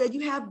 like Al said,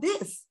 you have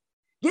this.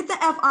 Get the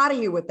F out of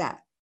here with that.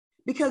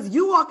 Because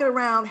you walking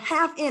around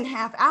half in,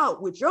 half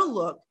out with your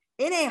look,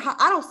 I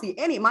don't see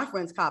any of my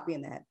friends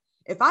copying that.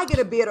 If I get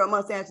a beard or a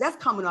mustache, that's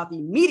coming off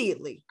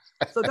immediately.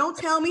 So don't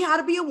tell me how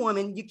to be a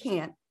woman. You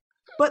can't.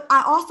 But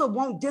I also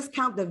won't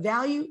discount the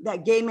value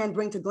that gay men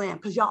bring to glam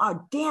because y'all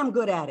are damn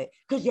good at it.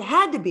 Because you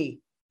had to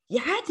be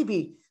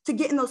to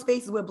get in those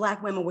spaces where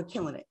Black women were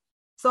killing it.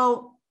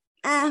 So,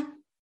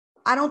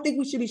 I don't think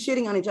we should be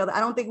shitting on each other. I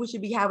don't think we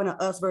should be having a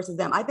us versus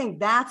them. I think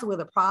that's where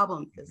the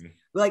problem is. Mm-hmm.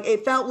 Like,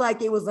 it felt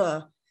like it was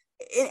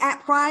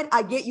at Pride,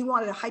 I get you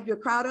wanted to hype your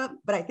crowd up,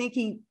 but I think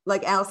he,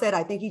 like Al said,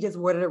 I think he just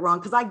worded it wrong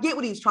because I get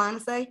what he's trying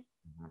to say,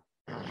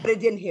 but it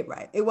didn't hit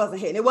right. It wasn't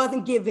hitting. It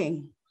wasn't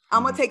giving.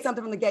 I'm going to take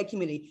something from the gay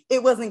community.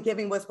 It wasn't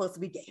giving what's supposed to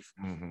be gave.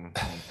 Mm-hmm.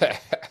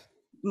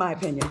 My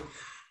opinion.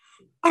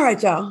 All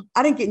right, y'all.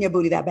 I didn't get in your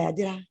booty that bad,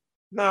 did I?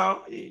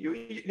 No,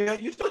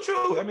 you're still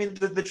true. I mean,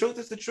 the truth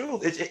is the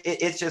truth.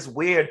 It's just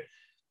weird.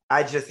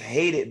 I just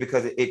hate it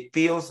because it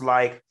feels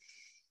like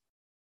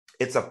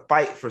it's a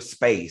fight for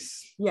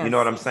space. Yes. You know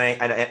what I'm saying?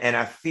 And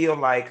I feel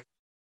like,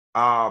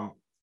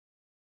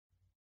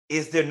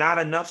 is there not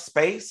enough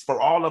space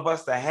for all of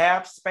us to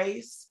have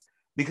space?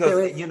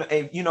 Because,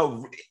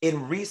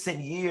 in recent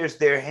years,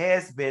 there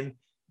has been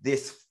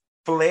this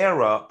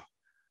flare up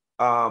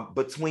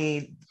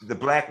between the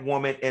Black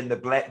woman and the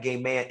Black gay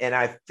man. And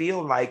I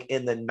feel like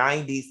in the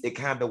 90s, it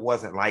kind of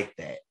wasn't like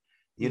that.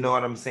 You know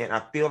what I'm saying?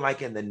 I feel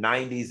like in the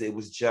 90s, it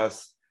was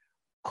just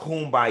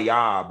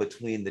kumbaya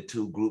between the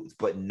two groups.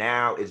 But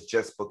now it's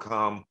just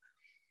become,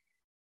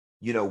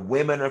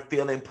 women are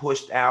feeling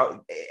pushed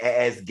out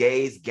as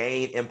gays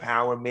gain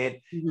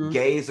empowerment. Mm-hmm.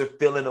 Gays are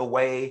feeling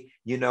away,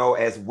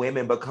 as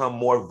women become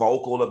more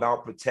vocal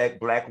about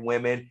protect Black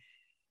women.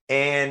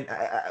 And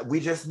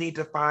we just need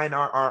to find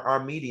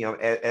our medium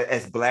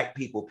as Black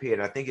people, period.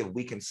 I think if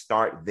we can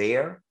start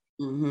there,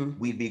 mm-hmm.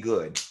 we'd be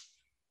good.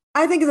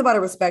 I think it's about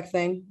a respect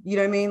thing. You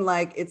know what I mean?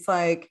 Like, it's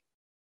like,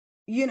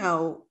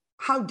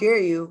 how dare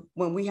you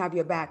when we have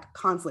your back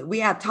constantly? We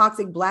have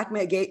toxic Black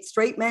men, gay,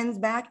 straight men's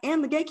back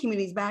and the gay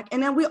community's back.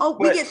 And then we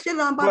get shit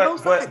on by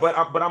both sides. But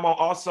I'm gonna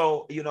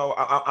also,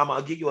 I'm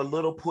gonna give you a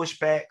little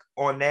pushback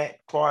on that,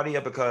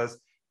 Claudia, because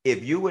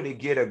if you were to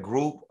get a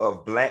group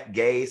of Black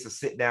gays to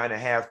sit down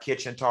and have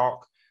kitchen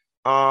talk,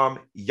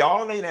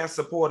 y'all ain't as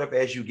supportive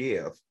as you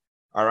give.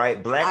 All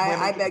right. Black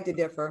women, I beg to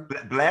differ.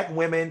 Black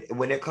women,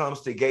 when it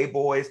comes to gay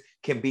boys,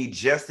 can be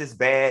just as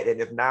bad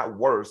and if not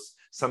worse,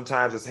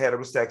 sometimes as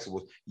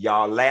heterosexuals.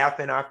 Y'all laugh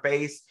in our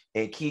face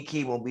and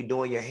kiki when we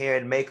doing your hair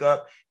and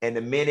makeup. And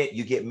the minute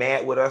you get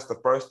mad with us, the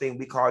first thing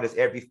we call is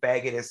every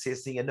faggot and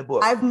sissy in the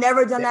book. I've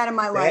never done that in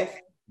my life.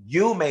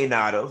 You may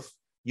not have.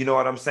 You know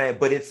what I'm saying?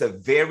 But it's a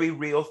very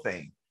real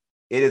thing.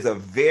 It is a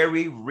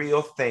very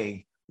real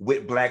thing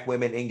with Black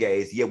women and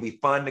gays. Yeah, we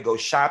fun to go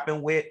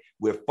shopping with.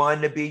 We're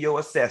fun to be your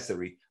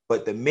accessory.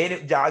 But the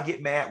minute y'all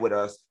get mad with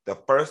us, the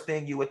first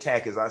thing you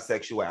attack is our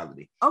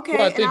sexuality. Okay.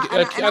 Well,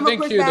 I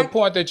think Q, the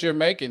point that you're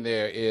making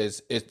there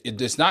is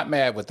it's not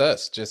mad with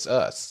us, just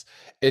us.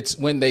 It's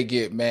when they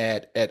get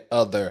mad at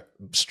other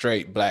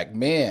straight Black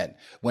men.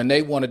 When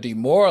they want to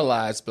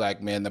demoralize Black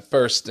men, the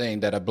first thing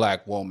that a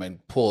Black woman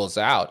pulls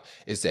out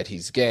is that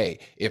he's gay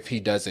if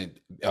he doesn't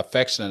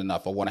affectionate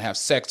enough or want to have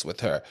sex with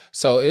her.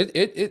 So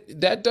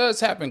it that does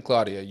happen,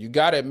 Claudia. You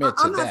got to admit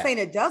to that. I'm not saying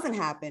it doesn't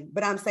happen,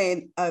 but I'm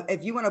saying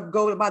if you want to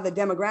go by the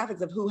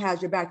demographics of who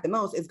has your back the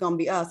most, it's going to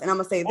be us. And I'm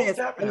going to say this,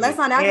 and let's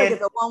not act like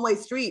it's a one-way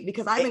street,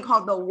 because I've been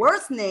called the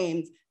worst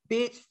names,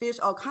 bitch, fish,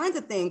 all kinds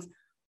of things,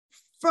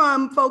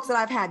 from folks that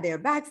I've had their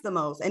backs the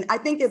most. And I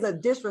think there's a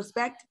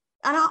disrespect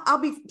and I'll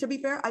be, to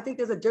be fair, I think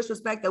there's a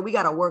disrespect that we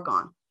got to work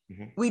on.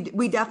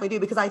 We definitely do,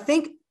 because I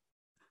think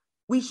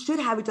we should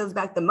have each other's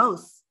back the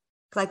most,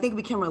 because I think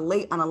we can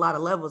relate on a lot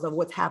of levels of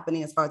what's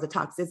happening as far as the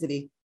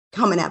toxicity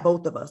coming at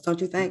both of us.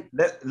 Don't you think?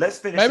 Let's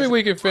finish. Maybe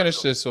we can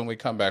finish this when we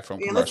come back from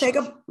commercial.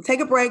 Let's take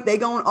a break. They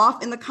going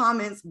off in the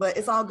comments, but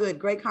it's all good.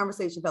 Great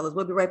conversation, fellas.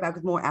 We'll be right back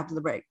with more after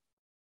the break.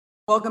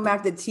 Welcome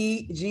back to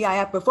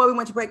TGIF. Before we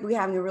went to break, we were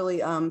having a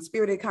really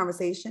spirited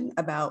conversation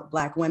about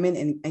Black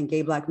women and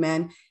gay Black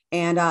men.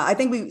 And I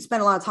think we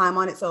spent a lot of time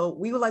on it. So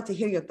we would like to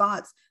hear your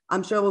thoughts.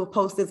 I'm sure we'll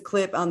post this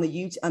clip on the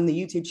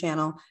YouTube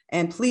channel.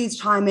 And please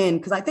chime in,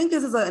 because I think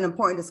this is an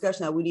important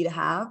discussion that we need to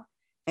have.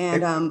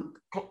 And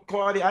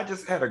Claudia, I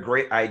just had a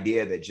great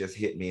idea that just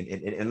hit me.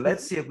 And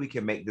let's see if we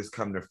can make this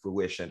come to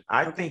fruition.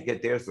 I think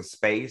that there's a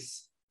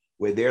space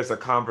where there's a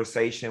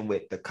conversation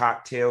with the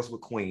Cocktails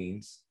with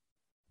Queens,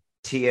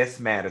 T.S.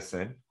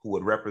 Madison, who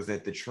would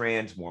represent the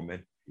trans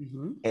woman,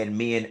 and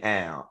me and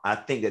Al. I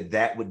think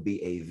that would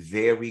be a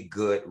very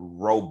good,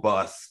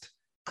 robust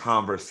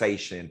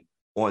conversation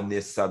on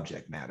this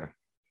subject matter.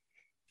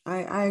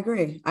 I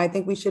agree. I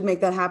think we should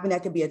make that happen.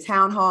 That could be a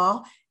town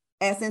hall.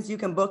 And since you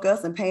can book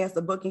us and pay us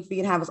the booking fee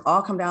and have us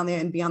all come down there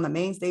and be on the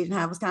main stage and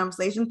have this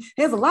conversation,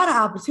 there's a lot of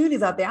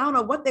opportunities out there. I don't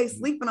know what they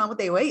sleeping on, what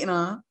they waiting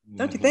on.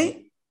 Don't you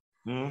think?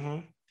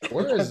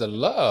 Where is the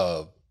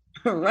love?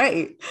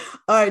 Right.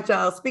 All right,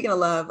 y'all. Speaking of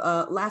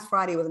love, last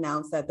Friday it was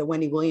announced that the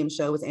Wendy Williams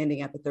show was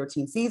ending after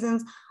 13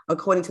 seasons.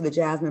 According to the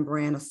Jasmine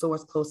brand, a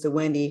source close to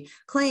Wendy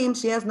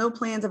claims she has no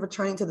plans of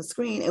returning to the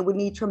screen and would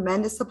need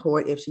tremendous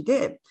support if she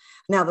did.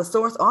 Now, the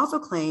source also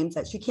claims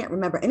that she can't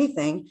remember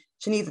anything.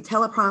 She needs a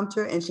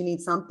teleprompter and she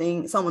needs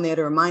someone there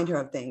to remind her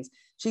of things.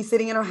 She's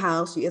sitting in her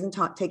house. She isn't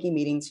taking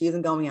meetings. She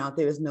isn't going out.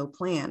 There is no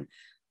plan.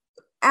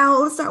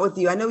 Al, let's start with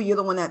you. I know you're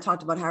the one that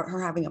talked about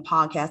her having a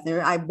podcast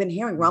there. I've been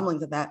hearing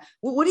rumblings of that.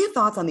 Well, what are your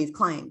thoughts on these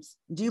claims?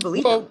 Do you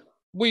believe them?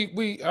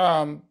 We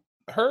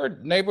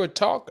heard Neighborhood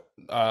Talk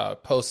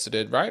posted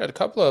it, right? A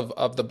couple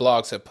of the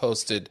blogs have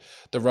posted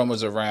the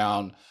rumors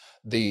around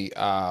the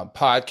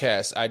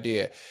podcast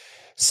idea.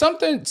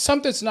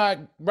 Something's not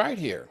right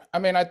here. I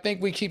mean, I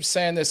think we keep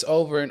saying this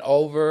over and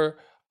over.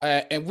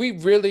 And we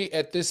really,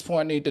 at this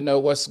point, need to know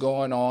what's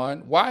going on.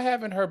 Why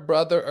haven't her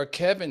brother or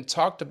Kevin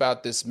talked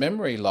about this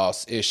memory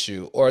loss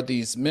issue or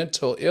these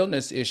mental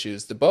illness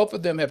issues? The both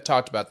of them have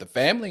talked about the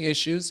family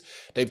issues.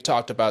 They've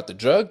talked about the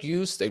drug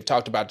use. They've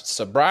talked about the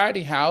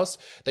sobriety house.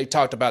 They've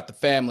talked about the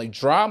family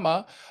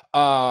drama.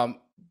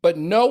 But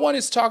no one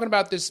is talking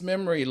about this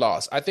memory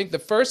loss. I think the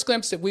first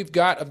glimpse that we've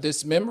got of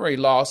this memory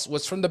loss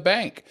was from the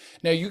bank.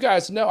 Now, you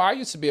guys know I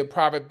used to be a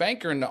private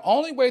banker, and the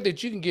only way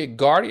that you can get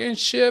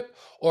guardianship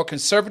or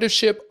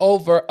conservatorship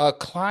over a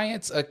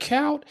client's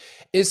account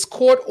is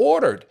court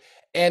ordered.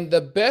 And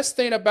the best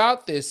thing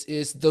about this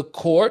is the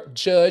court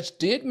judge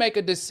did make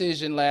a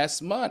decision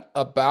last month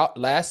about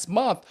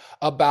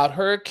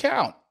her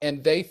account.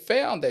 And they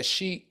found that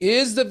she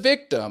is the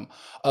victim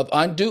of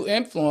undue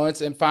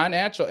influence and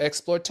financial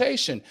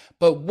exploitation.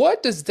 But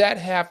what does that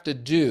have to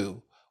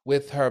do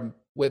with her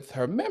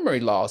memory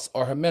loss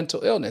or her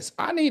mental illness?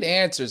 I need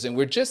answers, and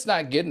we're just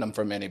not getting them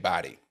from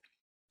anybody.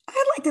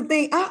 I'd like to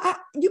think,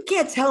 you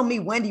can't tell me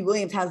Wendy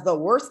Williams has the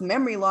worst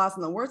memory loss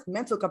and the worst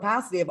mental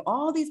capacity of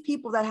all these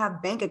people that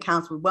have bank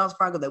accounts with Wells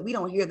Fargo that we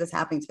don't hear this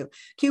happening to.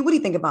 Q, what do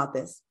you think about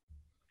this?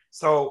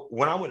 So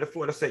when I went to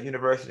Florida State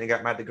University and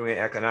got my degree in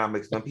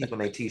economics, them people,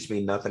 they teach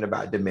me nothing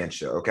about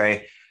dementia,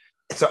 okay?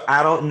 So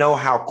I don't know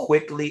how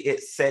quickly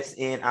it sets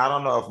in. I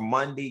don't know if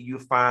Monday you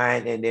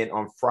find, and then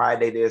on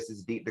Friday there's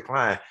this deep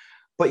decline.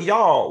 But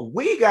y'all,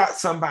 we got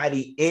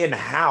somebody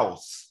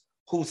in-house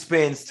who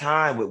spends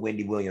time with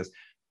Wendy Williams.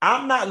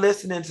 I'm not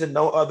listening to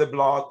no other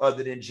blog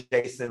other than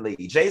Jason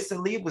Lee.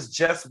 Jason Lee was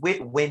just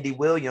with Wendy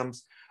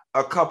Williams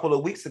a couple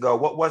of weeks ago.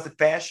 What was it,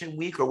 Fashion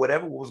Week or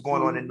whatever was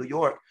going on in New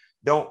York?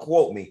 Don't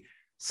quote me.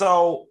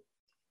 So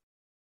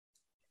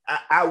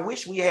I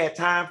wish we had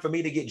time for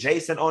me to get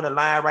Jason on the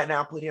line right now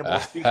and put him on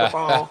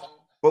speakerphone.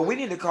 But we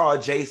need to call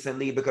Jason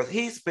Lee because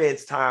he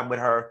spends time with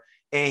her.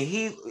 And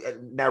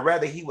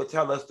whether he would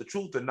tell us the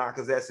truth or not,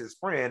 because that's his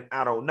friend,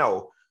 I don't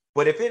know.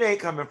 But if it ain't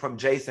coming from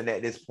Jason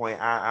at this point,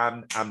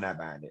 I'm not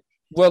buying it.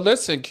 Well,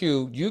 listen,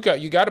 Q, you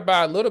got to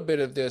buy a little bit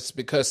of this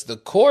because the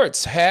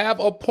courts have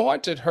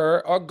appointed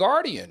her a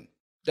guardian.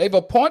 They've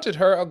appointed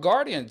her a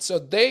guardian. So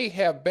they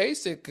have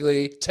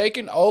basically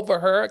taken over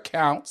her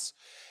accounts,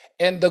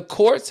 and the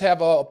courts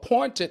have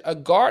appointed a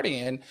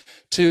guardian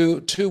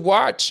to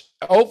watch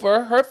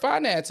over her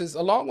finances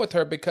along with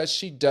her because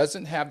she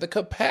doesn't have the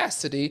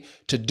capacity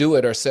to do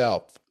it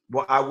herself.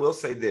 Well, I will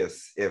say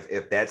this,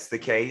 if that's the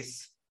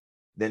case,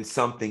 then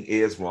something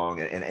is wrong.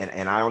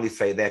 And I only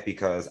say that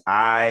because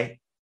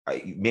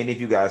many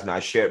of you guys know, I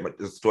shared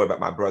the story about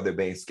my brother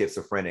being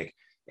schizophrenic,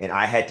 and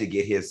I had to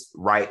get his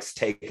rights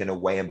taken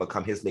away and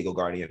become his legal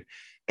guardian.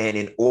 And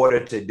in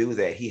order to do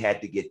that, he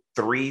had to get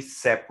 3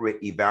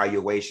 separate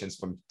evaluations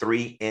from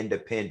 3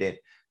 independent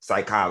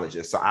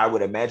psychologists. So I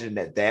would imagine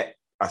that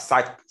a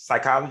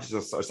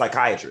psychologist or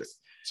psychiatrist.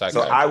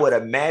 So I would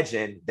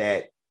imagine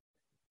that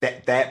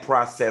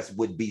process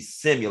would be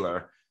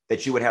similar,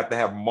 that you would have to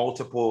have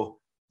multiple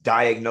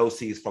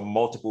diagnoses from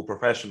multiple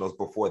professionals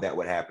before that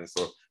would happen.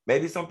 So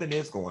maybe something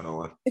is going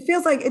on.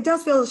 It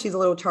does feel she's a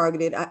little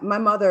targeted. My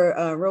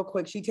mother, real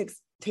quick, she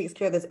takes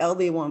care of this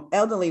elderly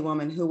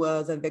woman who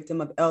was a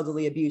victim of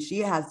elderly abuse. She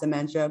has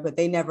dementia, but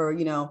they never,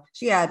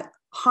 she had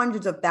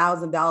hundreds of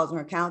thousands of dollars in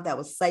her account that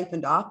was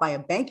siphoned off by a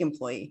bank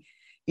employee,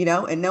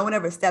 and no one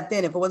ever stepped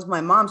in. If it was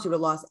my mom, she would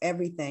have lost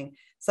everything.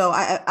 So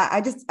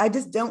I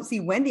just don't see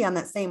Wendy on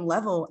that same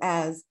level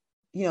as,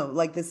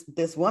 like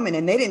this woman,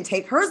 and they didn't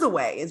take hers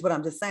away is what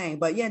I'm just saying.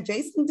 But yeah,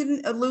 Jason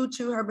didn't allude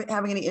to her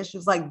having any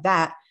issues like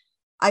that.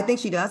 I think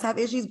she does have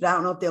issues, but I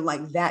don't know if they're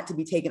like that to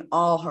be taking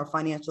all her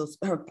financials.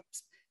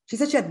 She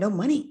said she had no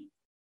money.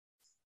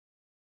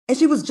 And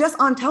she was just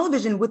on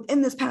television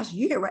within this past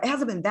year, right? It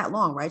hasn't been that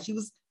long, right? She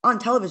was on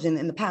television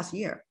in the past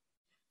year.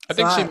 I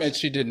think she meant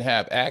she didn't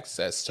have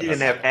access to She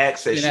didn't have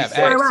access. She didn't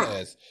have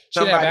access. She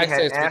didn't have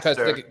access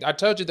because I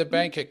told you the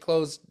bank had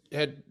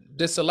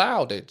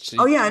disallowed it.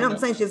 I know. I'm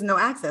saying she has no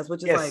access,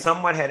 which is like.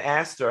 Someone had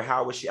asked her,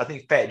 how was she? I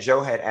think Fat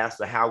Joe had asked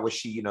her, how was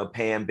she,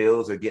 paying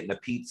bills or getting a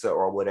pizza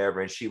or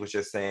whatever. And she was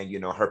just saying,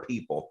 her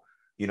people,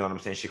 you know what I'm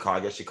saying? She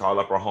called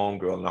up her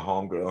homegirl, and the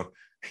homegirl,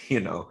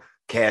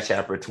 cash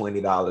app her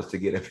 $20 to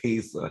get a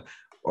pizza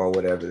or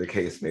whatever the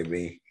case may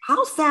be.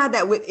 How sad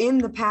that within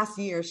the past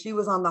year, she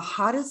was on the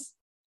hottest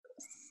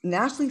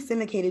nationally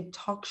syndicated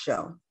talk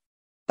show,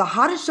 the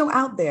hottest show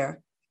out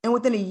there. And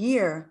within a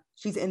year,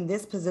 she's in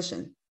this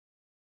position.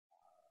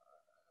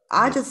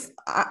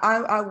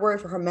 I worry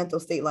for her mental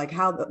state, like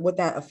what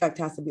that effect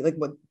has to be, like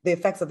what the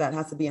effects of that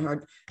has to be in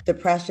her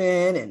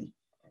depression and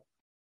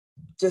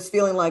just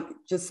feeling like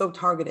just so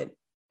targeted.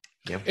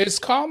 Yeah. Is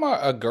Karma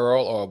a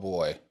girl or a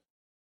boy?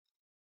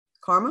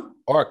 Karma?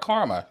 Or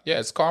Karma. Yeah,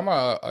 is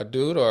Karma a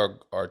dude or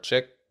a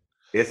chick?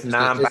 It's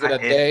non-binary.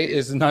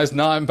 Is it a day? It's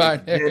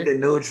non-binary. Gender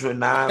neutral,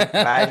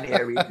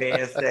 non-binary,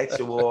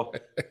 pansexual,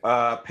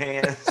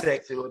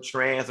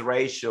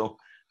 transracial.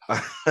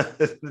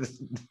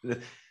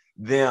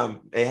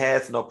 Them. It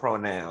has no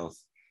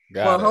pronouns.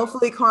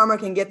 Hopefully Karma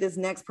can get this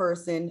next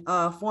person.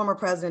 Former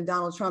President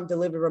Donald Trump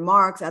delivered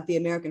remarks at the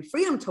American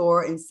Freedom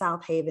Tour in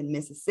South Haven,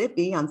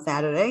 Mississippi on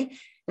Saturday.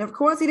 And of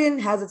course, he didn't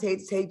hesitate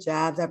to take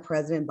jabs at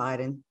President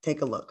Biden.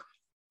 Take a look.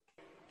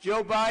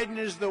 Joe Biden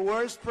is the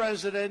worst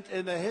president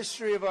in the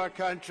history of our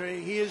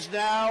country. He is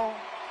now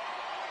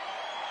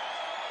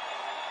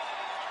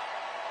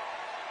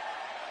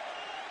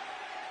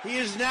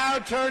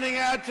turning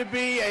out to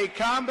be a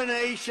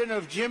combination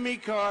of Jimmy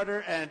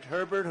Carter and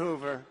Herbert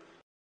Hoover.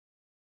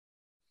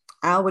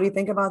 Al, what do you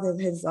think about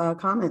his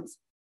comments?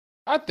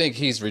 I think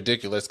he's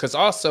ridiculous because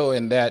also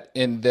in that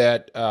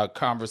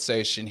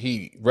conversation,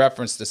 he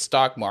referenced the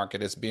stock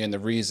market as being the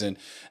reason.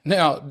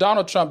 Now,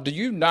 Donald Trump, do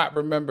you not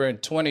remember in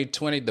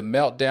 2020 the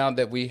meltdown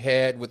that we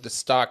had with the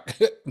stock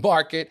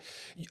market?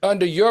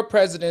 Under your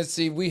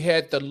presidency, we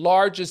had the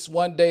largest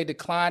one-day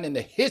decline in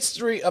the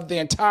history of the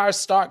entire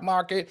stock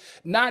market.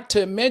 Not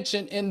to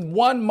mention, in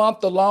 1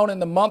 month alone, in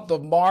the month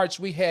of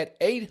March, we had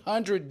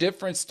 800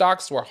 different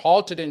stocks were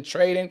halted in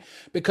trading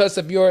because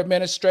of your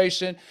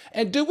administration.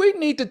 And do we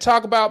need to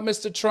talk about,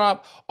 Mr.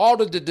 Trump, all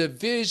of the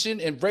division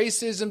and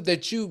racism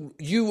that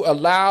you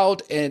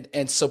allowed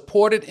and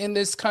supported in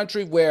this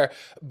country, where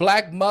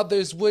black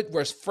mothers were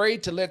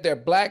afraid to let their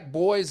black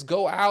boys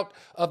go out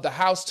of the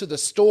house to the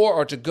store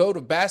or to go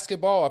to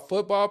basketball or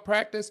football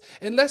practice?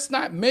 And let's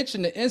not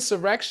mention the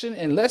insurrection,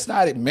 and let's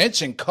not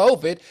mention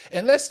COVID,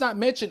 and let's not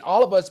mention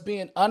all of us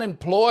being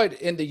unemployed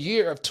in the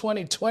year of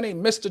 2020.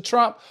 Mr.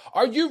 Trump,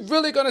 are you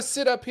really going to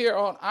sit up here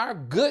on our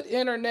good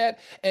internet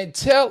and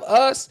tell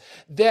us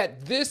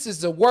that this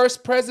is the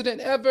worst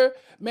president ever?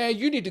 Man,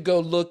 you need to go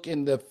look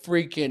in the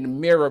freaking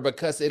mirror,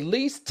 because at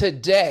least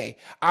today,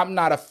 I'm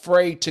not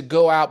afraid to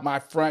go out my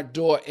front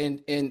door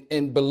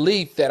in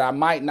belief that I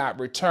might not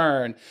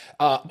return.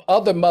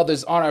 Other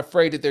mothers aren't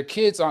afraid that their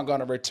kids aren't going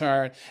to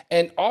return.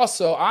 And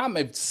also, I'm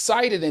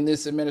excited in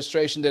this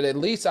administration that at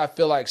least I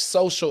feel like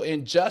social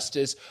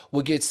injustice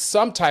will get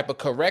some type of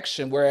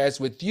correction, whereas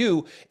with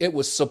you, it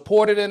was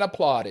supported and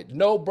applauded.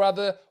 No,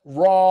 brother,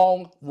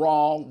 wrong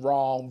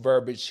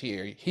verbiage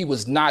here. He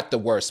was not the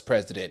worst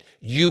president.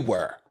 You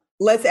were.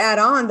 Let's add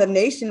on, the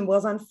nation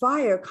was on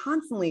fire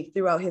constantly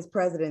throughout his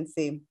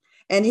presidency.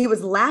 And he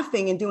was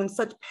laughing and doing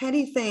such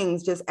petty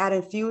things, just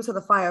adding fuel to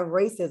the fire of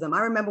racism.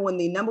 I remember when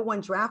the number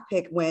 1 draft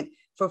pick went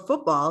for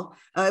football,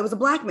 it was a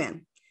black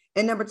man.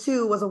 And number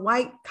 2 was a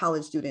white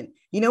college student.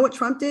 You know what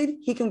Trump did?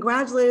 He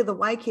congratulated the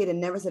white kid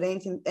and never said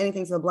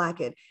anything to the black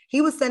kid.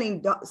 He was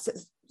sending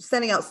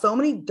out so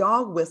many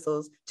dog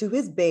whistles to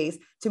his base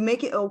to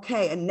make it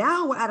okay. And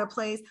now we're at a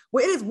place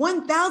where it is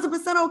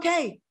 1,000%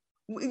 okay.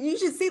 You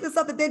should see the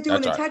stuff that they're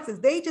doing in Texas.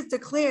 They just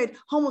declared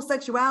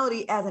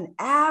homosexuality as an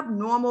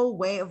abnormal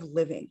way of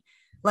living.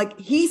 Like,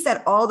 he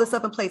set all this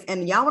up in place.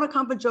 And y'all want to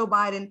come for Joe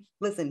Biden?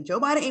 Listen, Joe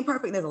Biden ain't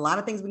perfect. There's a lot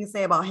of things we can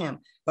say about him.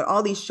 But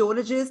all these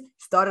shortages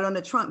started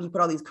under Trump. He put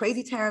all these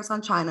crazy tariffs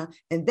on China.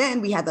 And then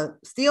we had the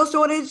steel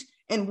shortage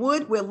and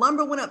wood, where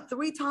lumber went up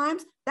 3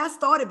 times. That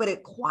started, but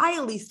it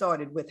quietly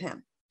started with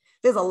him.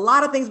 There's a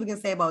lot of things we can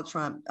say about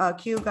Trump.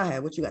 Q, go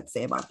ahead. What you got to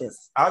say about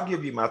this? I'll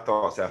give you my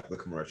thoughts after the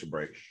commercial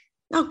break.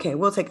 Okay,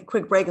 we'll take a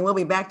quick break and we'll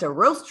be back to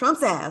roast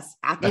Trump's ass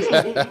after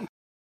this.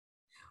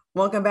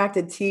 Welcome back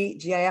to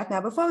TGIF.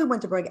 Now, before we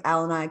went to break,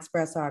 Al and I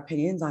expressed our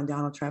opinions on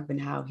Donald Trump and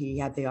how he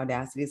had the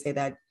audacity to say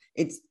that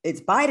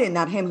it's Biden,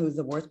 not him, who's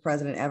the worst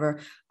president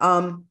ever.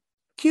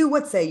 Q,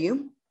 what say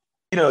you?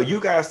 You know, you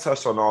guys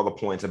touched on all the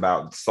points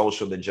about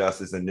social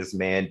injustice and this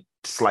man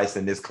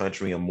slicing this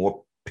country in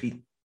more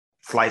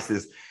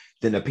slices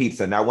than a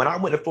pizza. Now, when I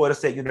went to Florida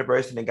State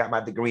University and got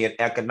my degree in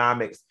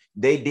economics,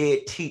 they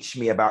did teach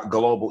me about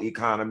global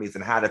economies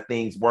and how the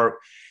things work.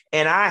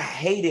 And I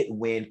hate it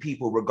when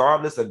people,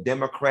 regardless of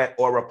Democrat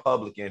or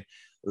Republican,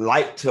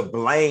 like to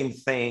blame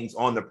things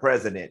on the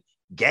president.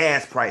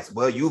 Gas price.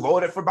 Well, you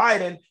voted for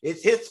Biden.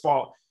 It's his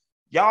fault.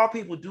 Y'all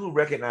people do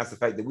recognize the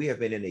fact that we have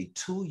been in a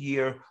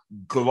 2-year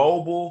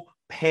global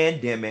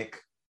pandemic.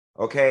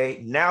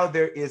 Okay. Now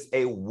there is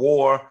a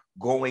war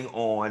going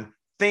on.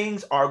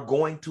 Things are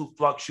going to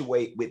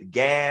fluctuate with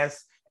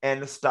gas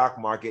and the stock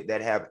market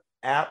that have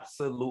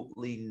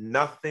absolutely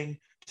nothing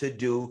to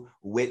do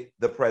with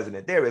the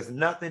president. There is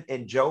nothing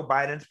in Joe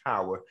Biden's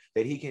power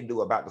that he can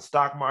do about the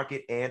stock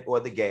market and or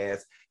the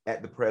gas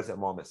at the present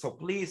moment. So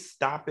please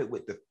stop it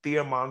with the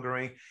fear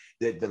mongering,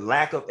 the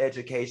lack of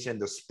education,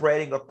 the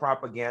spreading of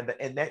propaganda.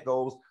 And that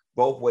goes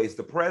both ways.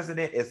 The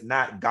president is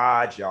not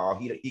God, y'all.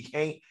 He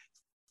can't,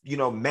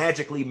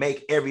 magically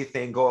make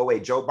everything go away.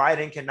 Joe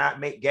Biden cannot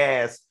make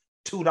gas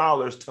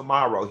 $2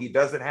 tomorrow. He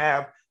doesn't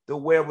have the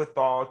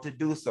wherewithal to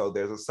do so.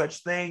 There's a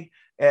such thing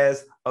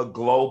as a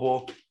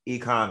global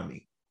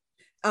economy.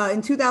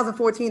 In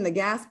 2014, the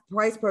gas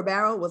price per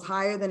barrel was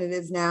higher than it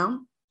is now,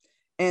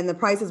 and the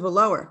prices were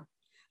lower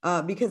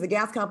because the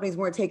gas companies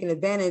weren't taking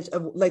advantage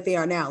of like they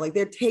are now. Like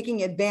they're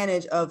taking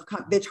advantage of,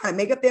 they're trying to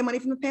make up their money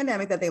from the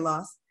pandemic that they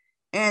lost,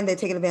 and they're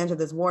taking advantage of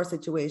this war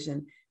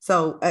situation.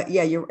 So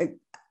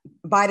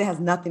Biden has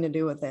nothing to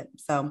do with it.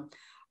 So,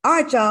 all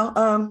right,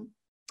 y'all,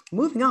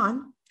 moving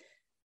on.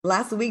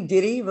 Last week,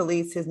 Diddy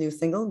released his new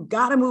single,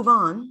 Gotta Move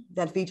On,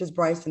 that features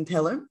Bryson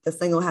Tiller. The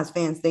single has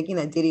fans thinking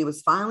that Diddy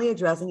was finally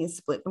addressing his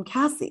split from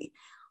Cassie.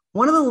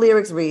 One of the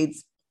lyrics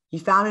reads, "You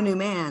found a new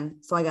man,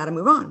 so I gotta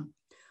move on."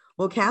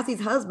 Well,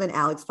 Cassie's husband,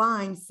 Alex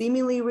Fine,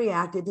 seemingly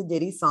reacted to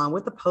Diddy's song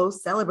with a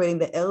post celebrating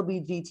the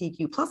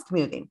LGBTQ plus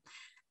community.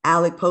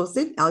 Alex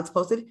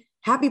posted,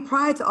 "Happy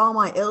Pride to all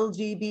my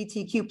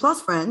LGBTQ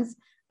plus friends.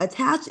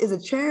 Attached is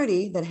a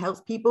charity that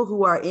helps people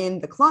who are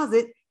in the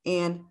closet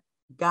and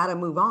gotta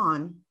move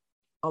on,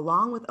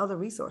 along with other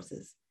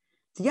resources."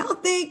 Do y'all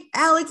think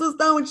Alex was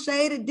throwing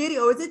shade at Diddy,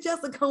 or is it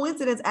just a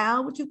coincidence,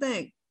 Al? What you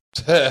think?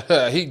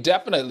 He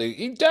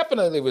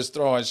definitely was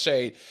throwing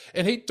shade,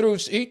 and he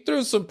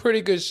threw some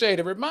pretty good shade.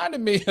 It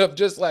reminded me of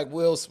just like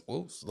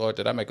Lord,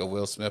 did I make a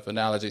Will Smith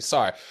analogy?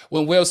 Sorry.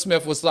 When Will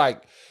Smith was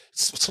like,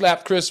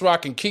 slap Chris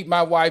Rock and keep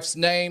my wife's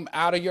name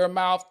out of your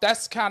mouth.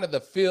 That's kind of the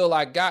feel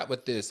I got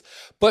with this.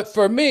 But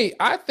for me,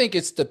 I think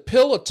it's the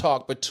pillow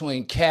talk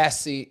between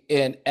Cassie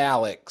and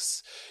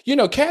Alex.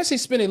 Cassie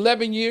spent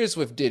 11 years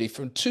with Diddy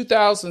from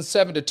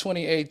 2007 to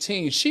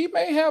 2018. She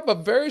may have a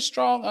very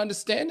strong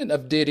understanding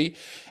of Diddy,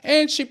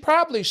 and she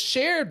probably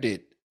shared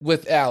it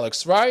with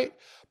Alex, right?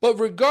 But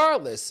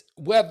regardless,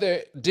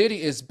 whether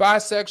Diddy is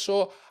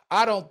bisexual,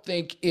 I don't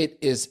think it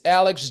is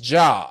Alex's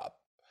job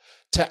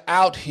to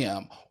out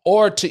him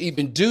or to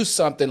even do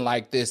something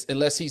like this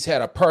unless he's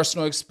had a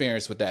personal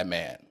experience with that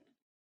man.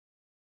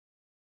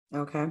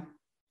 Okay.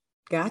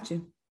 Got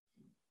you.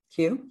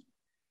 Q?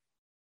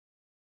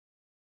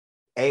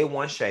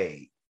 A1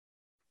 shade.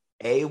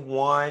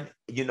 A1,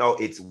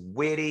 it's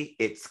witty,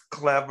 it's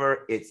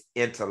clever, it's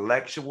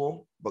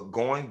intellectual. But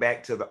going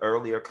back to the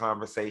earlier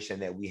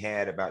conversation that we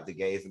had about the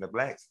gays and the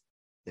blacks,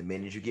 the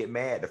minute you get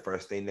mad, the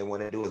first thing they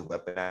want to do is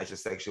weaponize your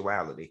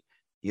sexuality.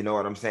 You know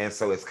what I'm saying?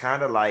 So it's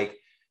kind of like,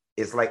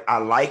 I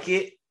like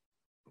it,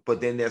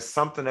 but then there's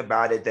something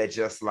about it that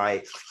just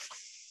like,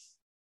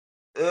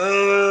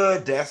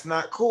 that's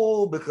not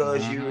cool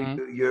because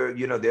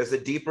you're there's a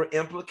deeper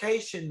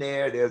implication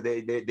there. There's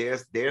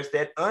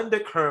that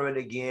undercurrent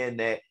again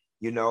that,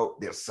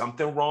 there's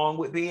something wrong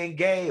with being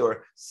gay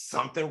or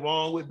something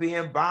wrong with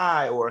being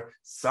bi or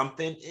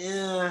something,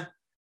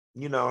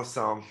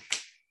 so.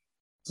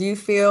 Do you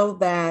feel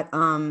that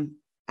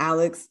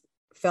Alex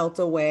felt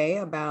a way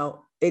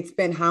about, it's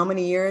been how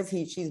many years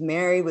she's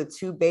married with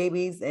 2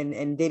 babies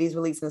and Diddy's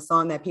releasing a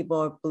song that people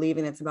are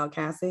believing it's about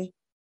Cassie?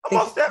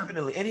 Most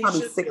definitely. And he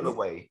should feel a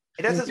way.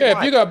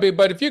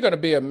 If you're gonna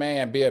be a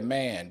man, be a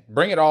man.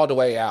 Bring it all the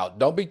way out.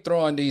 Don't be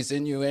throwing these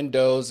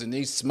innuendos and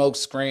these smoke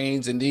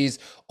screens and these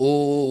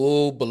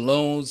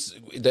balloons,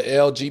 the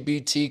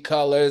LGBT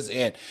colors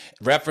and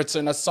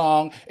referencing a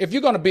song. If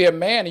you're gonna be a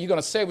man and you're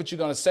gonna say what you're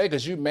gonna say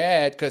because you're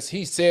mad because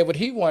he said what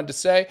he wanted to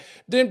say,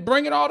 then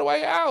bring it all the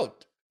way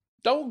out.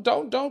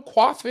 Don't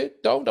quaff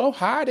it. Don't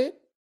hide it.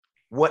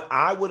 What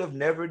I would have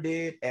never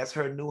did as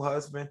her new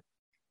husband,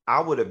 I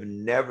would have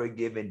never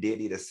given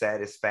Diddy the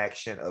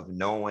satisfaction of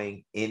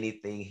knowing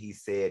anything he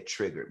said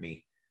triggered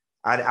me.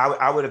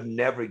 I would have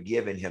never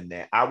given him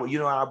that. I would,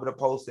 I would have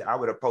posted. I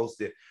would have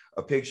posted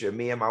a picture of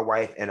me and my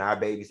wife and our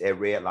babies at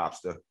Red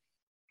Lobster,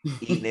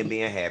 eating and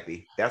being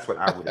happy. That's what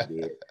I would have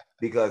did.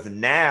 Because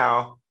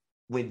now,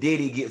 when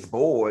Diddy gets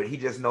bored, he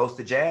just knows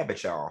to jab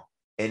at y'all,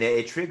 and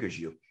it triggers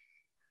you.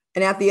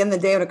 And at the end of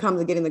the day, when it comes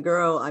to getting the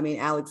girl, I mean,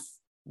 Alex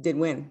did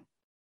win.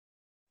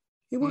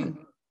 He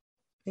won.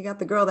 He got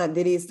the girl that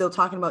Diddy is still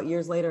talking about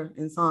years later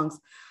in songs.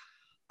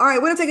 All right,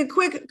 we're going to take a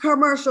quick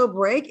commercial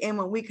break. And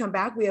when we come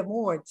back, we have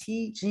more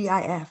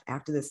TGIF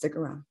after this. Stick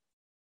around.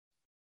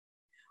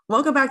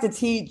 Welcome back to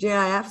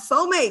TGIF.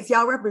 Soulmates,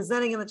 y'all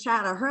representing in the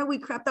chat. I heard we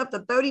crept up to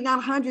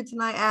 3,900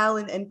 tonight, Al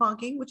and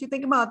Funky. What you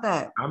think about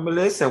that?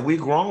 Listen, we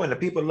growing. The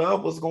people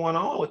love what's going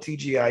on with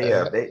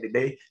TGIF.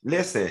 They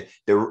listen.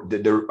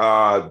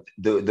 The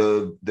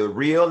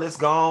real is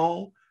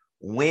gone.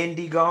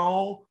 Wendy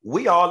gone.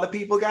 We all the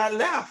people got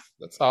left.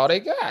 That's all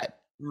they got.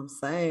 I'm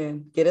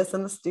saying, get us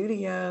in the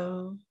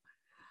studio.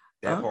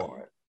 That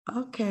part.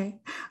 Okay.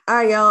 All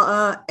right,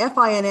 y'all.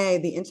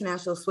 FINA, the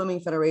International Swimming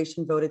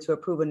Federation, voted to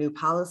approve a new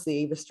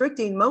policy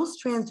restricting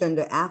most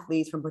transgender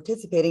athletes from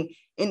participating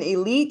in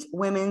elite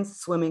women's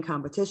swimming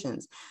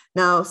competitions.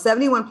 Now,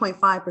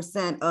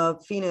 71.5%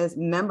 of FINA's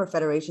member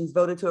federations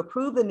voted to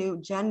approve the new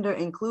gender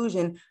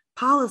inclusion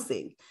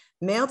policy.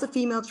 Male to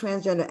female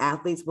transgender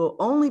athletes will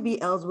only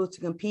be eligible to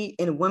compete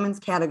in women's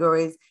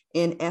categories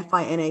in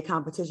FINA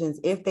competitions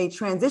if they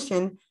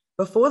transition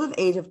before the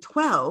age of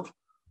 12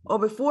 or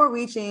before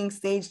reaching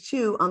stage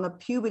 2 on the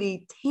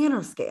puberty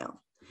Tanner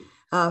scale.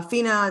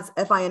 FINA's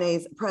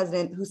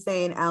president,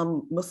 Hussein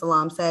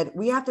Al-Musallam, said,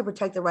 "We have to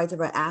protect the rights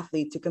of our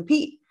athletes to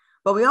compete,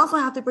 but we also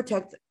have to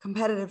protect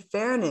competitive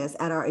fairness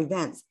at our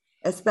events,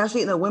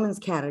 especially in the women's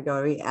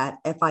category at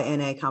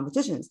FINA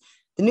competitions."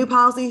 The new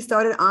policy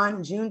started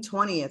on June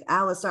 20th.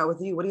 Al, let's start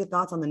with you. What are your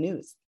thoughts on the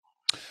news?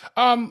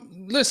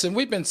 Listen,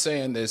 we've been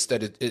saying this,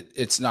 that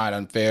it's not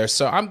unfair.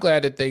 So I'm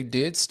glad that they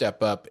did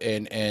step up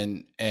and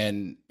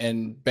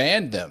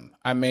ban them.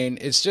 I mean,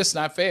 it's just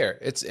not fair.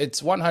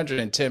 It's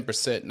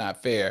 110%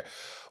 not fair.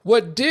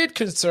 What did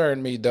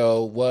concern me,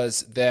 though,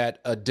 was that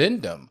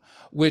addendum,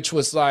 which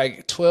was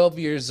like 12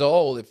 years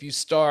old. If you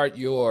start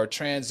your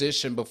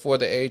transition before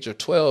the age of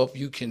 12,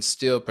 you can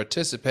still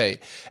participate.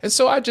 And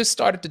so I just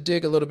started to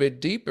dig a little bit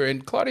deeper.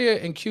 And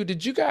Claudia and Q,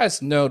 did you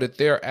guys know that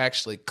there are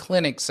actually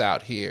clinics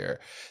out here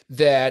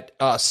that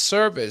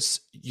service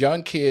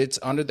young kids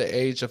under the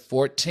age of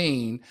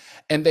 14,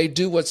 and they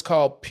do what's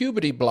called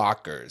puberty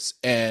blockers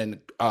and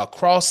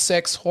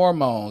cross-sex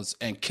hormones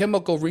and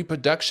chemical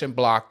reproduction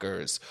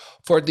blockers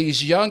for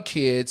these young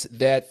kids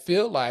that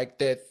feel like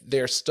that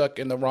they're stuck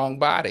in the wrong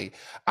body.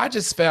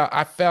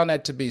 I found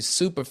that to be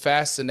super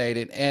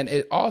fascinating, and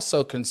it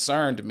also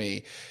concerned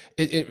me.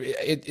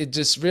 It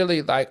just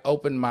really like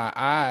opened my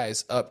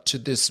eyes up to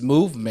this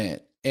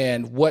movement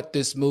and what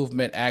this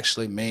movement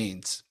actually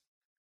means.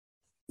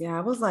 Yeah,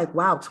 I was like,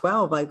 wow,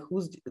 12. Like,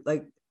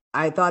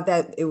 I thought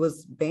that it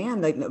was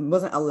banned, like it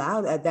wasn't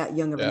allowed at that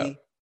young of an age.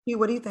 Hugh,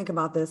 what do you think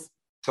about this?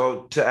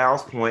 So to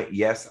Al's point,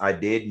 yes, I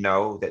did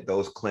know that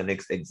those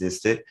clinics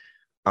existed.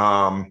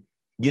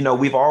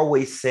 We've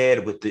always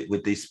said with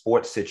the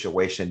sports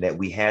situation that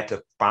we had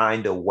to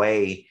find a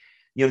way.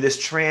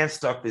 This trans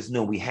stuff is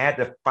new. We had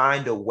to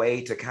find a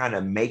way to kind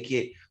of make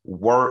it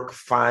work,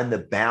 find the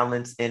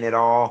balance in it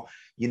all.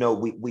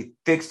 We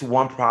fixed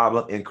one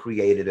problem and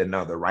created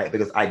another, right?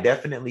 Because I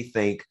definitely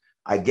think,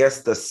 I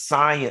guess the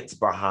science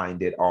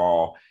behind it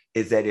all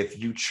is that if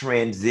you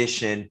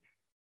transition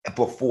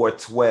before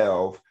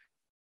 12,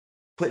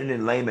 putting it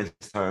in layman's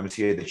terms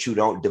here, that you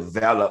don't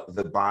develop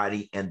the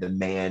body and the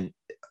man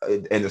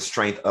and the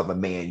strength of a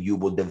man, you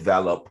will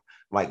develop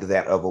like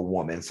that of a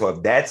woman. So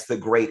if that's the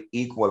great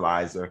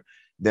equalizer,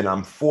 then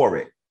I'm for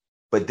it.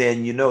 But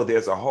then,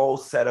 there's a whole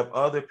set of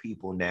other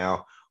people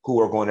now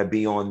who are going to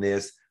be on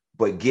this,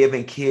 but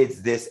giving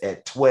kids this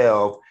at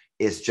 12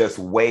 is just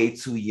way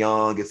too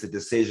young. It's a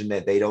decision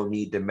that they don't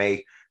need to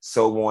make,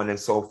 so on and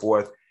so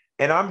forth.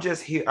 And I'm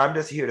just here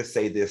to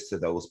say this to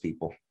those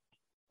people.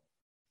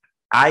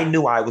 I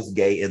knew I was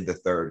gay in the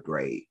 3rd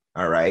grade.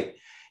 All right.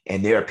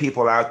 And there are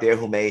people out there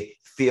who may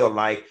feel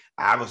like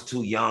I was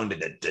too young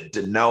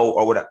to know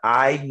or whatever.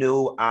 I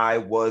knew I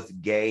was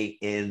gay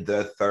in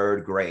the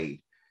 3rd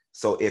grade.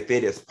 So if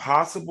it is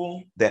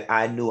possible that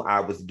I knew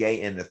I was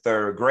gay in the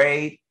 3rd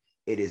grade,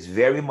 it is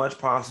very much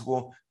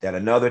possible that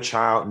another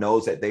child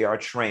knows that they are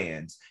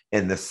trans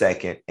in the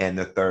 2nd and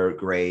the 3rd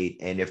grade.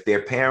 And if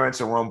their parents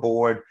are on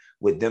board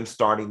with them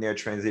starting their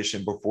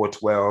transition before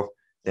 12,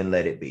 then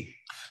let it be.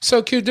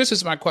 So, Q, this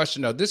is my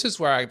question, though. This is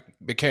where I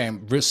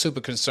became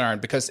super concerned,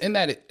 because in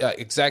that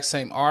exact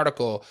same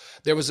article,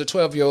 there was a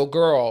 12-year-old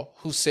girl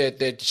who said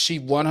that she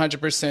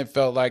 100%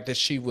 felt like that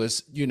she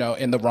was,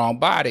 in the wrong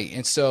body.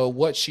 And so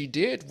what she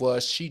did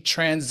was she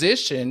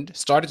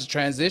started to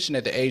transition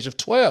at the age of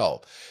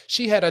 12.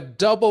 She had a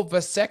double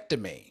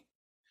vasectomy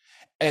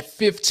at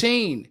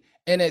 15.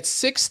 And at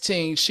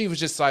 16, she was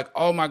just like,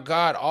 oh my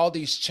God, all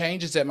these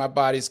changes that my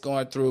body's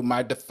going through,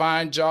 my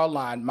defined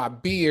jawline, my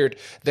beard,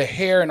 the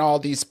hair in all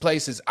these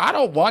places. I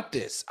don't want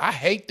this. I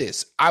hate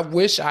this. I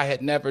wish I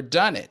had never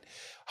done it.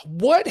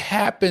 What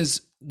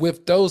happens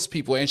with those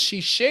people? And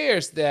she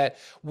shares that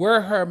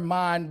where her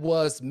mind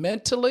was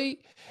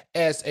mentally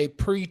as a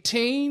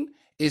preteen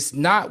is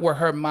not where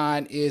her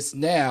mind is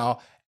now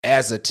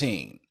as a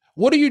teen.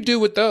 What do you do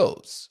with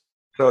those?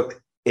 So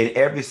in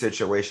every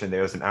situation,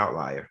 there's an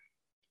outlier.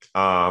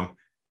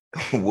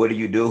 What do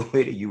you do with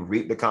it? You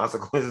reap the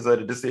consequences of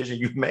the decision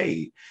you've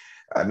made.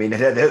 I mean,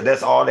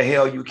 that's all the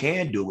hell you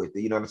can do with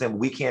it. You know what I'm saying?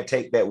 We can't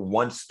take that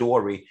one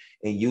story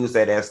and use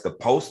that as the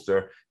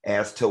poster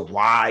as to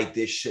why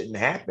this shouldn't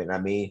happen. I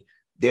mean,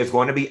 there's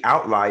going to be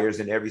outliers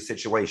in every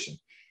situation.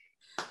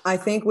 I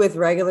think with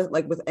regular,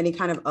 like with any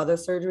kind of other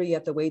surgery, you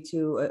have to wait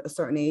to a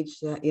certain age,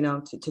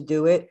 to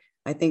do it.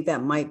 I think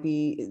that might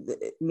be,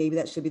 maybe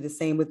that should be the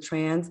same with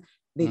trans,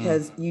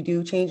 because you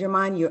do change your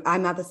mind.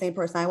 I'm not the same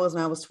person I was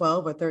when I was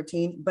 12 or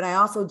 13, but I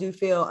also do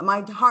feel,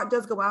 my heart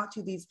does go out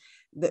to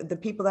the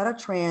people that are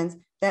trans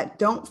that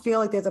don't feel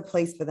like there's a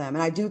place for them.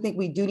 And I do think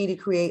we do need to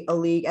create a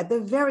league at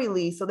the very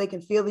least so they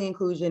can feel the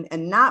inclusion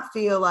and not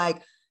feel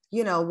like,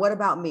 what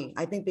about me?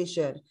 I think they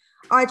should.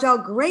 All right, y'all,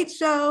 great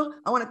show.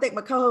 I want to thank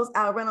my co-host,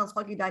 Al Reynolds,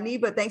 Funky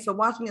Dineva. Thanks for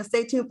watching and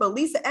stay tuned for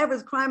Lisa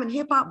Evers, Crime and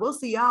Hip Hop. We'll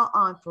see y'all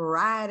on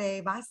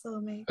Friday. Bye,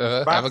 soulmates.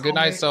 Have a good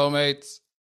night, soulmates.